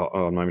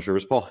 I'm not even sure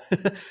it was Paul.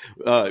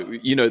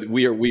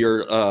 We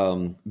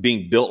are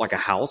being built like a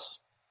house,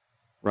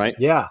 right?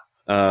 Yeah.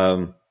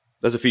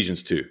 That's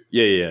Ephesians 2.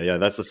 Yeah.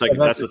 That's the second.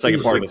 That's the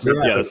second part of it.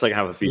 Yeah, the second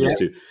half of Ephesians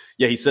 2.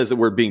 Yeah, he says that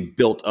we're being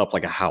built up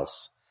like a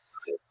house,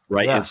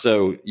 right? Yeah. And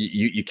so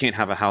you can't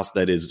have a house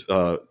that is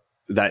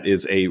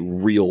a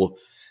real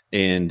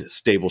and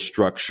stable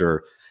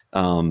structure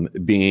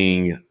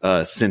being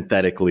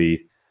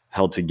synthetically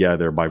held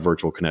together by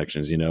virtual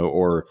connections,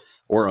 or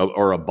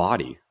a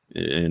body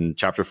in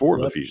chapter 4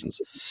 of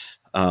Ephesians.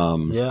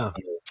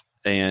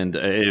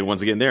 And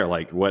once again, there,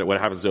 like what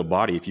happens to a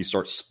body if you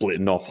start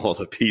splitting off all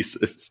the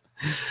pieces?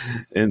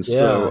 I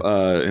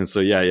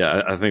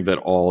think that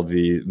all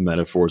the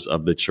metaphors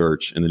of the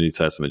church in the New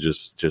Testament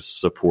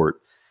just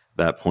support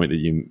that point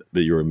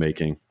that you were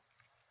making.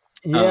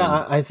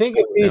 Yeah, I think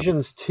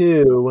Ephesians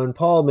 2, when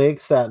Paul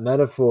makes that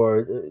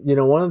metaphor,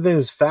 one of the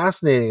things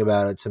fascinating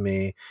about it to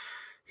me,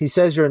 he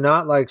says you're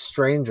not like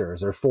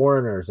strangers or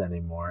foreigners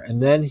anymore.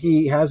 And then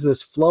he has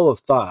this flow of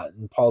thought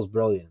in Paul's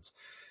brilliance.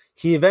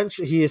 He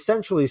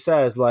essentially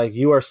says, like,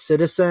 you are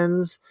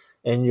citizens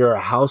and you're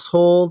a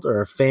household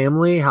or a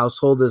family.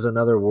 Household is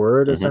another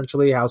word,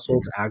 essentially.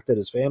 Households acted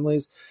as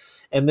families.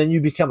 And then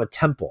you become a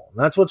temple. And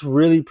that's what's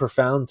really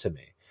profound to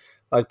me.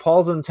 Like,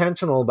 Paul's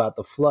intentional about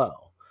the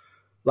flow.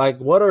 Like,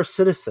 what are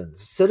citizens?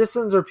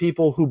 Citizens are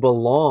people who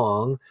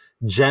belong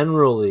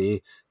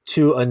generally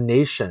to a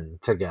nation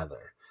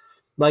together.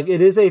 Like,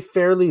 it is a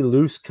fairly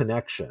loose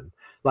connection.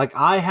 Like,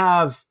 I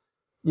have,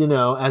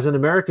 as an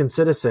American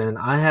citizen,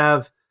 I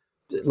have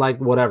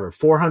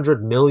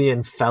 400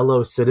 million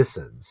fellow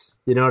citizens.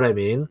 You know what I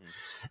mean?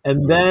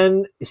 And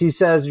then he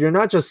says, you're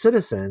not just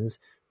citizens,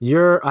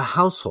 you're a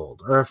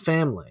household or a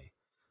family.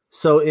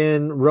 So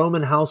in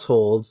Roman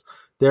households,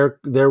 there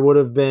would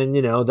have been,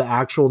 the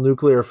actual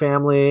nuclear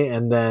family,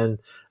 and then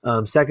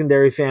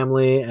secondary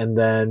family, and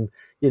then,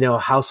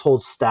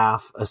 household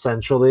staff,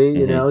 essentially,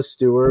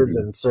 stewards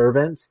and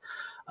servants,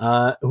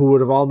 who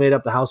would have all made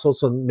up the household.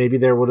 So maybe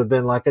there would have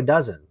been like a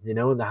dozen, in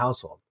the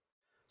household.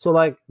 So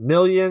like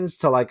millions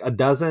to like a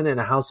dozen in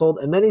a household.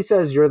 And then he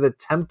says, you're the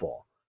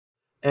temple.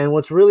 And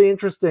what's really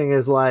interesting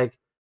is like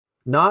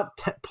not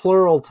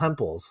plural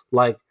temples,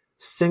 like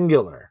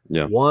singular,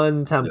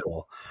 one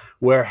temple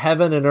where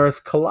heaven and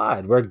earth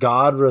collide, where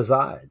God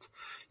resides.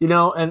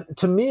 And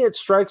to me, it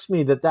strikes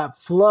me that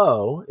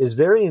flow is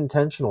very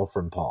intentional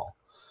from Paul.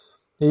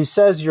 He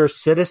says you're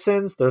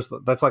citizens.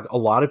 That's like a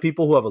lot of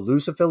people who have a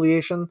loose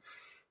affiliation.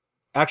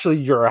 Actually,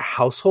 you're a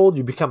household.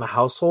 You become a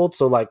household.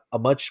 So like a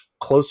much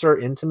closer,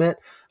 intimate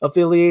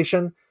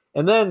affiliation.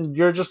 And then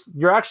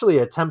you're actually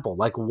a temple,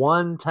 like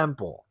one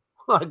temple,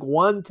 like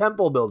one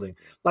temple building.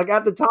 Like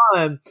at the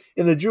time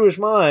in the Jewish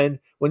mind,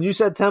 when you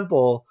said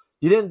temple,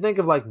 you didn't think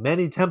of like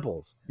many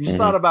temples. You just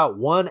thought about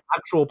one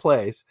actual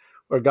place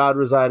where God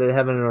resided,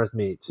 heaven and earth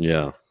meets.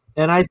 Yeah.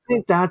 And I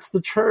think that's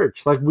the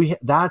church. Like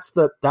that's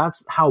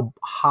how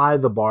high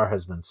the bar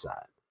has been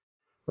set,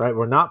 right?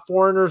 We're not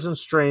foreigners and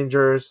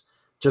strangers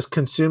just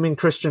consuming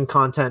Christian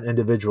content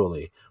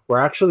individually. We're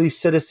actually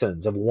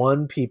citizens of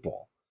one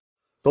people,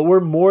 but we're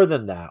more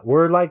than that.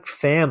 We're like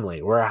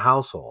family. We're a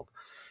household.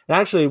 And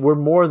actually, we're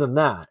more than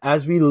that.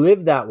 As we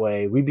live that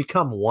way, we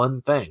become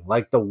one thing,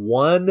 like the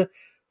one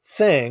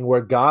thing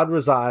where God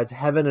resides,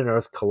 heaven and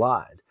earth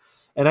collide.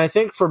 And I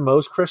think for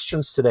most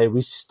Christians today,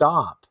 we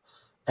stop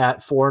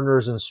at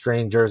foreigners and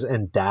strangers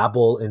and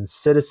dabble in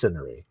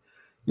citizenry,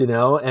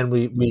 and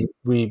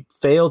we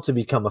fail to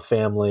become a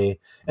family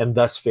and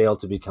thus fail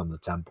to become the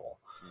temple.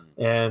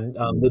 And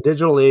the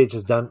digital age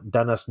has done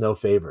us no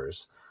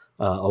favors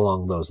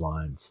along those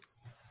lines.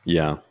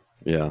 Yeah,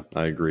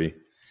 I agree.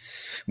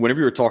 Whenever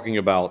you were talking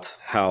about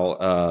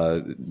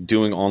how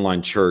doing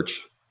online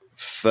church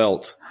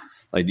felt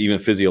like, even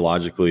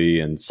physiologically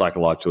and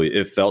psychologically,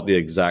 it felt the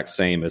exact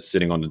same as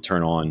sitting on to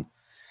turn on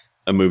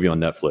a movie on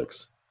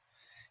Netflix.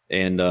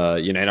 And,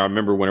 and I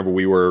remember whenever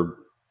we were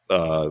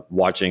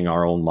watching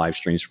our own live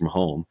streams from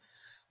home,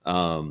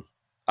 I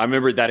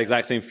remember that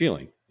exact same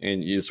feeling.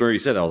 And it's where you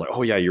said that, I was like,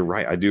 oh yeah, you're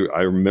right. I do.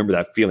 I remember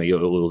that feeling. It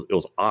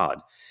was odd.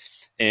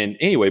 And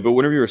anyway, but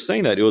whenever you were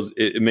saying that,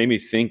 it made me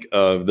think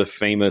of the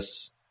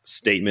famous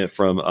statement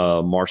from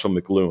Marshall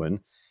McLuhan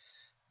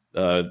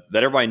that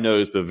everybody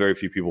knows, but very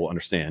few people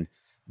understand.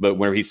 But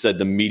whenever he said,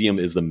 the medium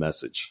is the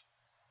message.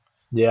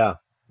 Yeah.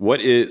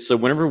 So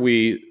whenever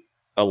we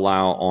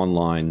allow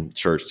online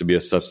church to be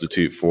a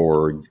substitute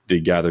for the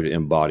gathered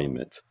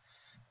embodiment,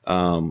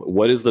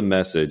 what is the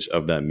message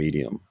of that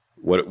medium?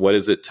 What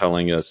is it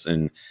telling us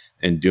and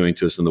doing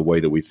to us in the way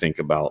that we think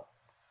about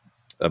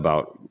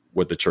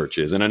what the church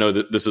is? And I know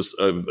that this is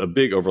a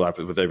big overlap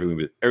with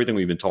everything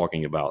we've been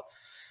talking about.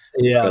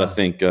 Yeah. But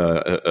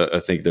I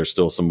think there's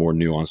still some more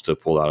nuance to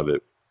pull out of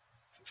it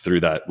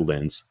through that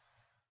lens.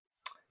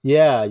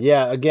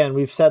 Yeah. Again,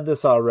 we've said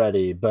this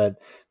already, but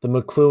the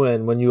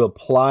McLuhan, when you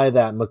apply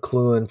that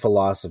McLuhan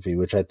philosophy,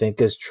 which I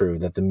think is true,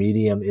 that the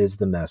medium is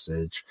the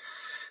message,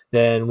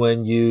 then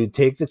when you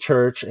take the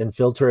church and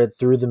filter it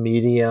through the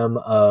medium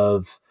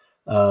of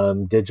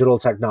digital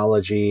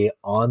technology,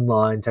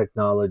 online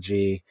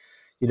technology,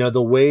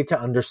 the way to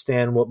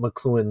understand what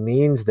McLuhan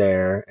means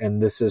there,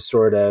 and this is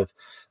sort of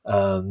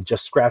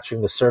just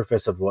scratching the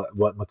surface of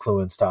what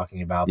McLuhan's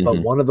talking about. Mm-hmm.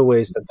 But one of the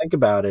ways to think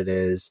about it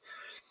is,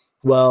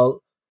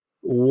 well,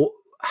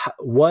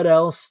 what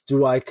else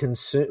do I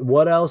consume?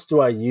 What else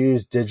do I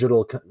use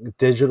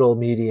digital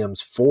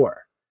mediums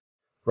for?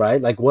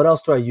 Right? Like, what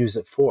else do I use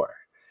it for?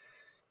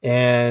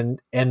 And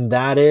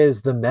that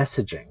is the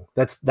messaging.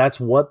 That's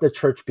what the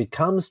church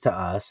becomes to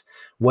us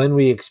when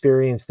we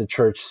experience the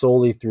church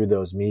solely through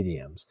those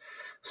mediums.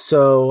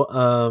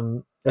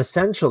 So,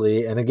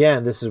 essentially, and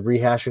again, this is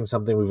rehashing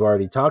something we've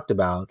already talked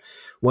about,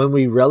 when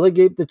we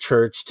relegate the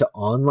church to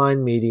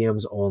online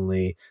mediums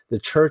only, the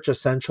church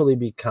essentially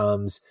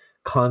becomes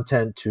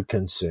content to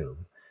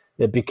consume.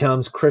 It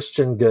becomes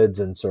Christian goods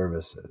and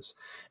services.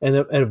 And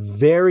a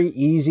very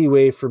easy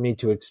way for me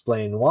to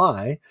explain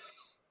why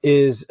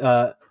is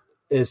to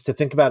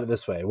think about it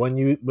this way. When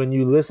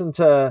you listen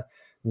to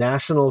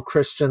national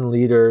Christian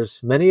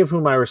leaders, many of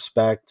whom I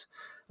respect,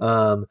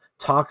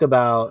 talk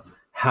about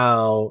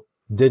how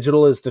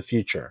digital is the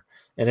future.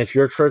 And if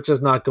your church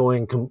is not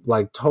going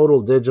like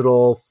total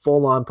digital,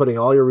 full on putting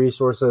all your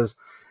resources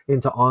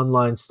into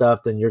online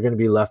stuff, then you're going to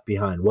be left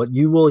behind. What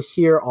you will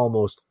hear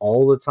almost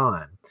all the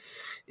time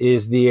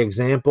is the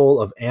example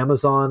of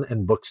Amazon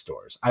and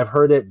bookstores. I've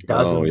heard it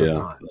dozens of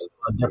times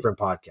on different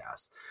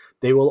podcasts.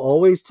 They will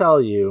always tell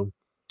you,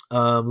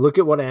 look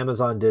at what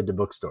Amazon did to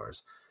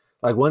bookstores.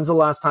 Like, when's the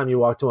last time you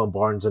walked to a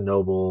Barnes and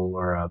Noble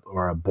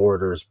or a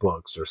Borders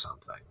Books or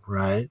something,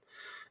 right?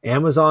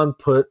 Amazon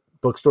put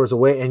bookstores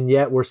away, and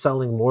yet we're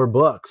selling more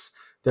books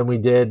than we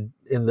did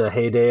in the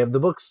heyday of the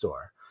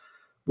bookstore.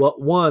 Well,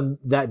 one,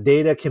 that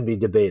data can be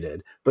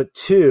debated, but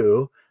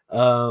two,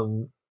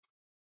 that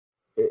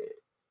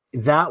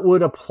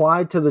would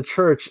apply to the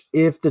church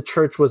if the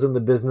church was in the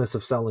business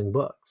of selling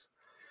books.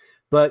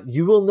 But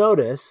you will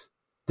notice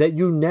that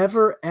you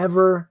never,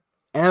 ever,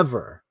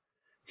 ever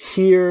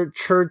hear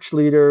church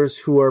leaders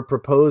who are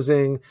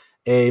proposing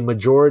a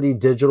majority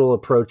digital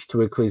approach to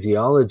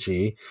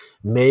ecclesiology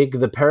make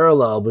the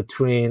parallel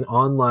between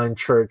online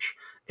church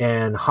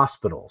and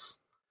hospitals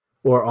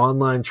or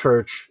online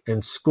church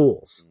and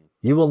schools.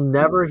 You will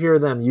never hear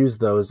them use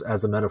those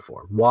as a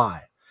metaphor.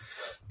 Why?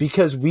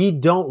 Because we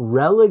don't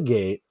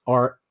relegate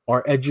our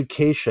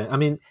education. I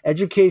mean,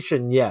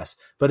 education, yes,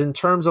 but in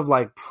terms of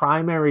like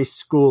primary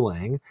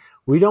schooling,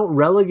 we don't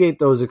relegate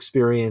those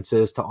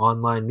experiences to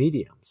online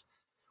mediums.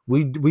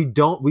 We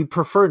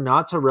prefer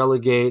not to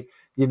relegate,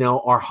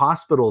 our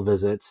hospital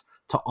visits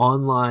to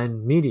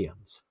online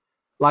mediums.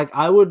 Like,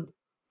 I would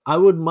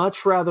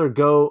much rather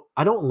go.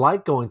 I don't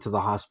like going to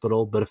the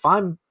hospital, but if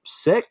I'm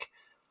sick,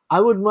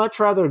 I would much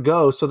rather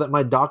go so that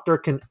my doctor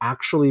can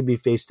actually be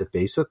face to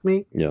face with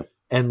me. Yeah.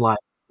 And like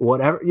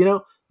whatever,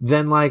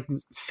 than like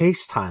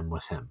FaceTime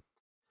with him.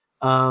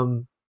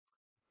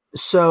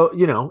 So,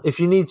 if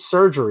you need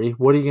surgery,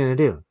 what are you going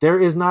to do? There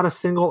is not a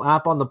single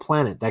app on the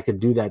planet that could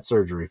do that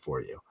surgery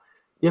for you.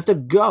 You have to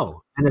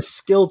go, and a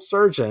skilled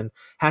surgeon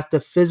has to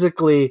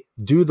physically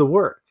do the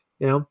work,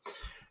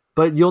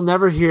 but you'll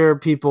never hear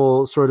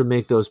people sort of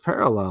make those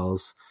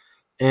parallels.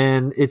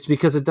 And it's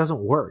because it doesn't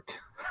work.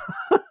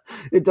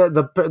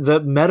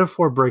 The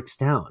metaphor breaks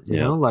down,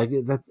 like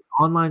that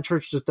online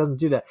church just doesn't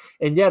do that.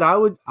 And yet I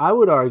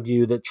would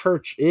argue that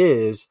church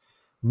is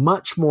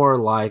much more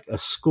like a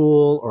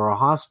school or a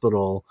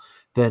hospital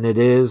than it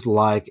is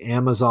like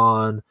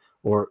Amazon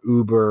or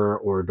Uber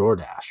or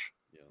DoorDash.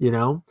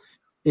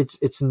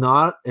 It's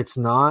not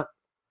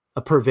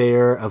a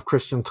purveyor of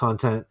Christian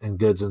content and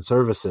goods and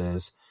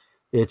services.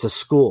 It's a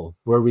school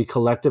where we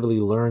collectively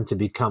learn to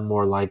become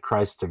more like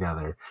Christ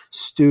together,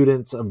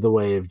 students of the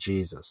way of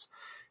Jesus.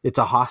 It's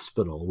a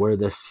hospital where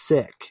the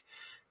sick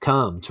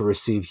come to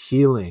receive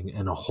healing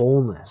and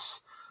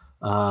wholeness.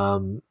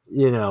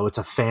 It's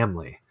a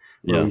family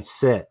where we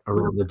sit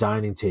around the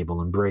dining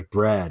table and break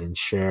bread and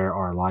share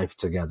our life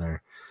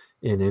together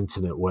in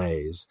intimate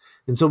ways.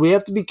 And so we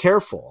have to be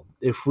careful.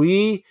 If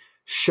we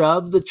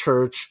shove the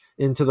church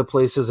into the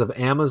places of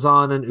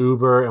Amazon and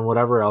Uber and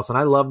whatever else, and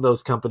I love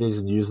those companies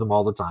and use them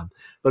all the time,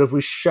 but if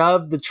we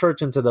shove the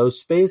church into those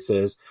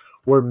spaces,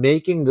 we're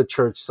making the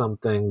church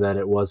something that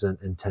it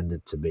wasn't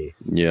intended to be.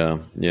 Yeah.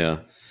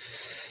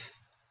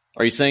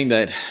 Are you saying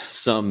that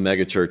some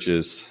mega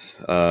churches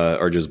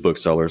are just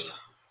booksellers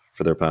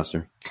for their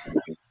pastor?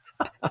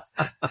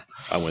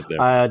 I went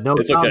there. No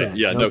it's comment. Okay.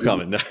 Yeah, no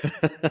comment.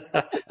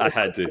 I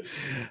had to.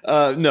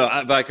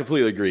 But I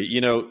completely agree.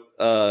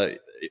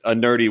 A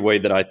nerdy way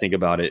that I think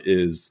about it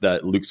is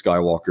that Luke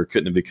Skywalker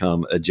couldn't have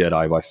become a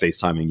Jedi by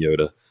FaceTiming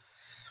Yoda.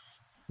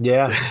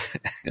 Yeah,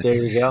 there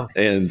you go.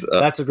 And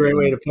that's a great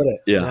way to put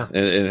it. Yeah.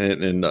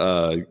 And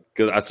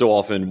because I so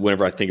often,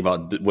 whenever I think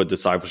about what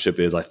discipleship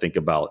is, I think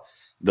about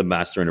the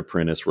master and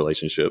apprentice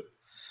relationship.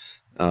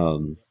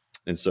 And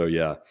so,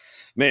 yeah,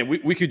 man,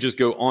 we could just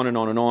go on and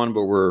on and on,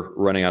 but we're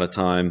running out of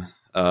time.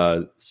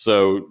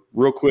 So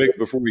real quick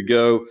before we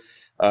go,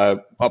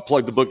 I'll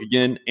plug the book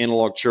again,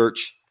 Analog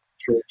Church,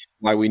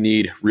 Why We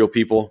Need Real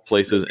People,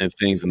 Places, and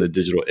Things in the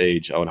Digital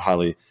Age. I would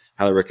highly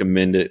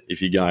recommend it.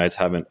 If you guys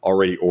haven't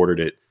already ordered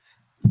it,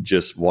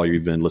 just while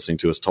you've been listening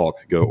to us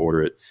talk, go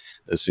order it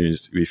as soon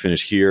as we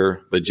finish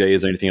here. But Jay,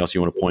 is there anything else you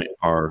want to point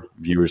our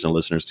viewers and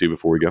listeners to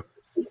before we go?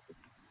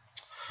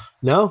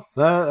 No,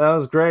 that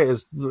was great.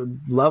 It's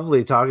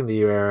lovely talking to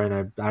you,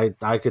 Aaron.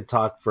 I could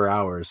talk for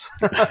hours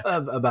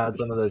about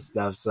some of this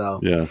stuff.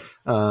 So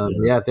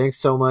yeah, thanks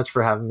so much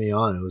for having me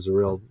on. It was a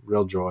real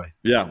joy.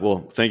 Yeah, well,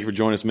 thank you for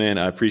joining us, man.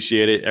 I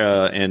appreciate it.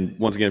 And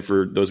once again,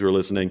 for those who are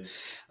listening,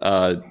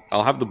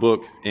 I'll have the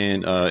book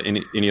and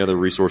any other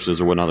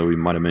resources or whatnot that we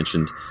might have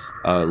mentioned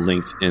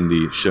linked in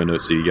the show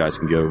notes, so you guys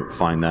can go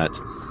find that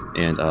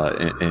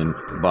and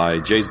buy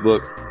Jay's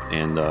book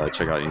and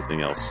check out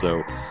anything else.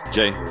 So,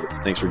 Jay,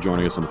 thanks for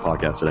joining us on the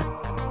podcast today.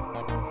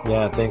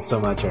 Yeah, thanks so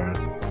much, Aaron.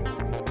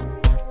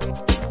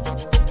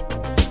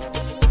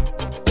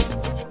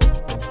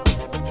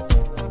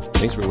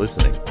 Thanks for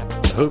listening.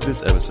 I hope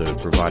this episode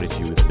provided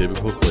you with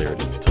biblical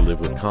clarity to live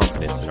with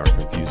confidence in our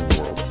confusing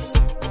world.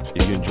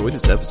 If you enjoyed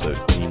this episode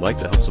and you'd like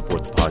to help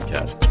support the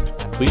podcast,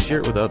 please share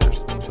it with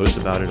others, post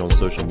about it on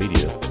social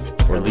media,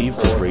 or leave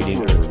a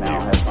rating and review.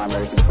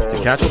 To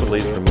catch all the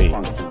latest from me,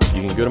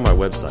 you can go to my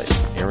website,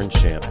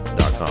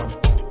 aaronchamp.com.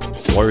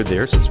 While you're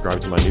there, subscribe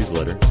to my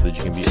newsletter so that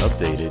you can be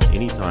updated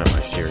anytime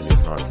I share new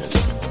content.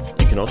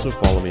 You can also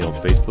follow me on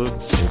Facebook,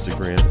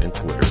 Instagram, and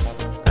Twitter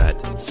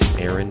at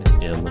Aaron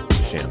M.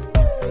 Champ.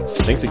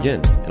 Thanks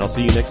again, and I'll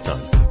see you next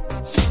time.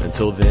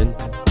 Until then,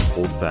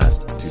 hold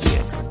fast to the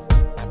anchor.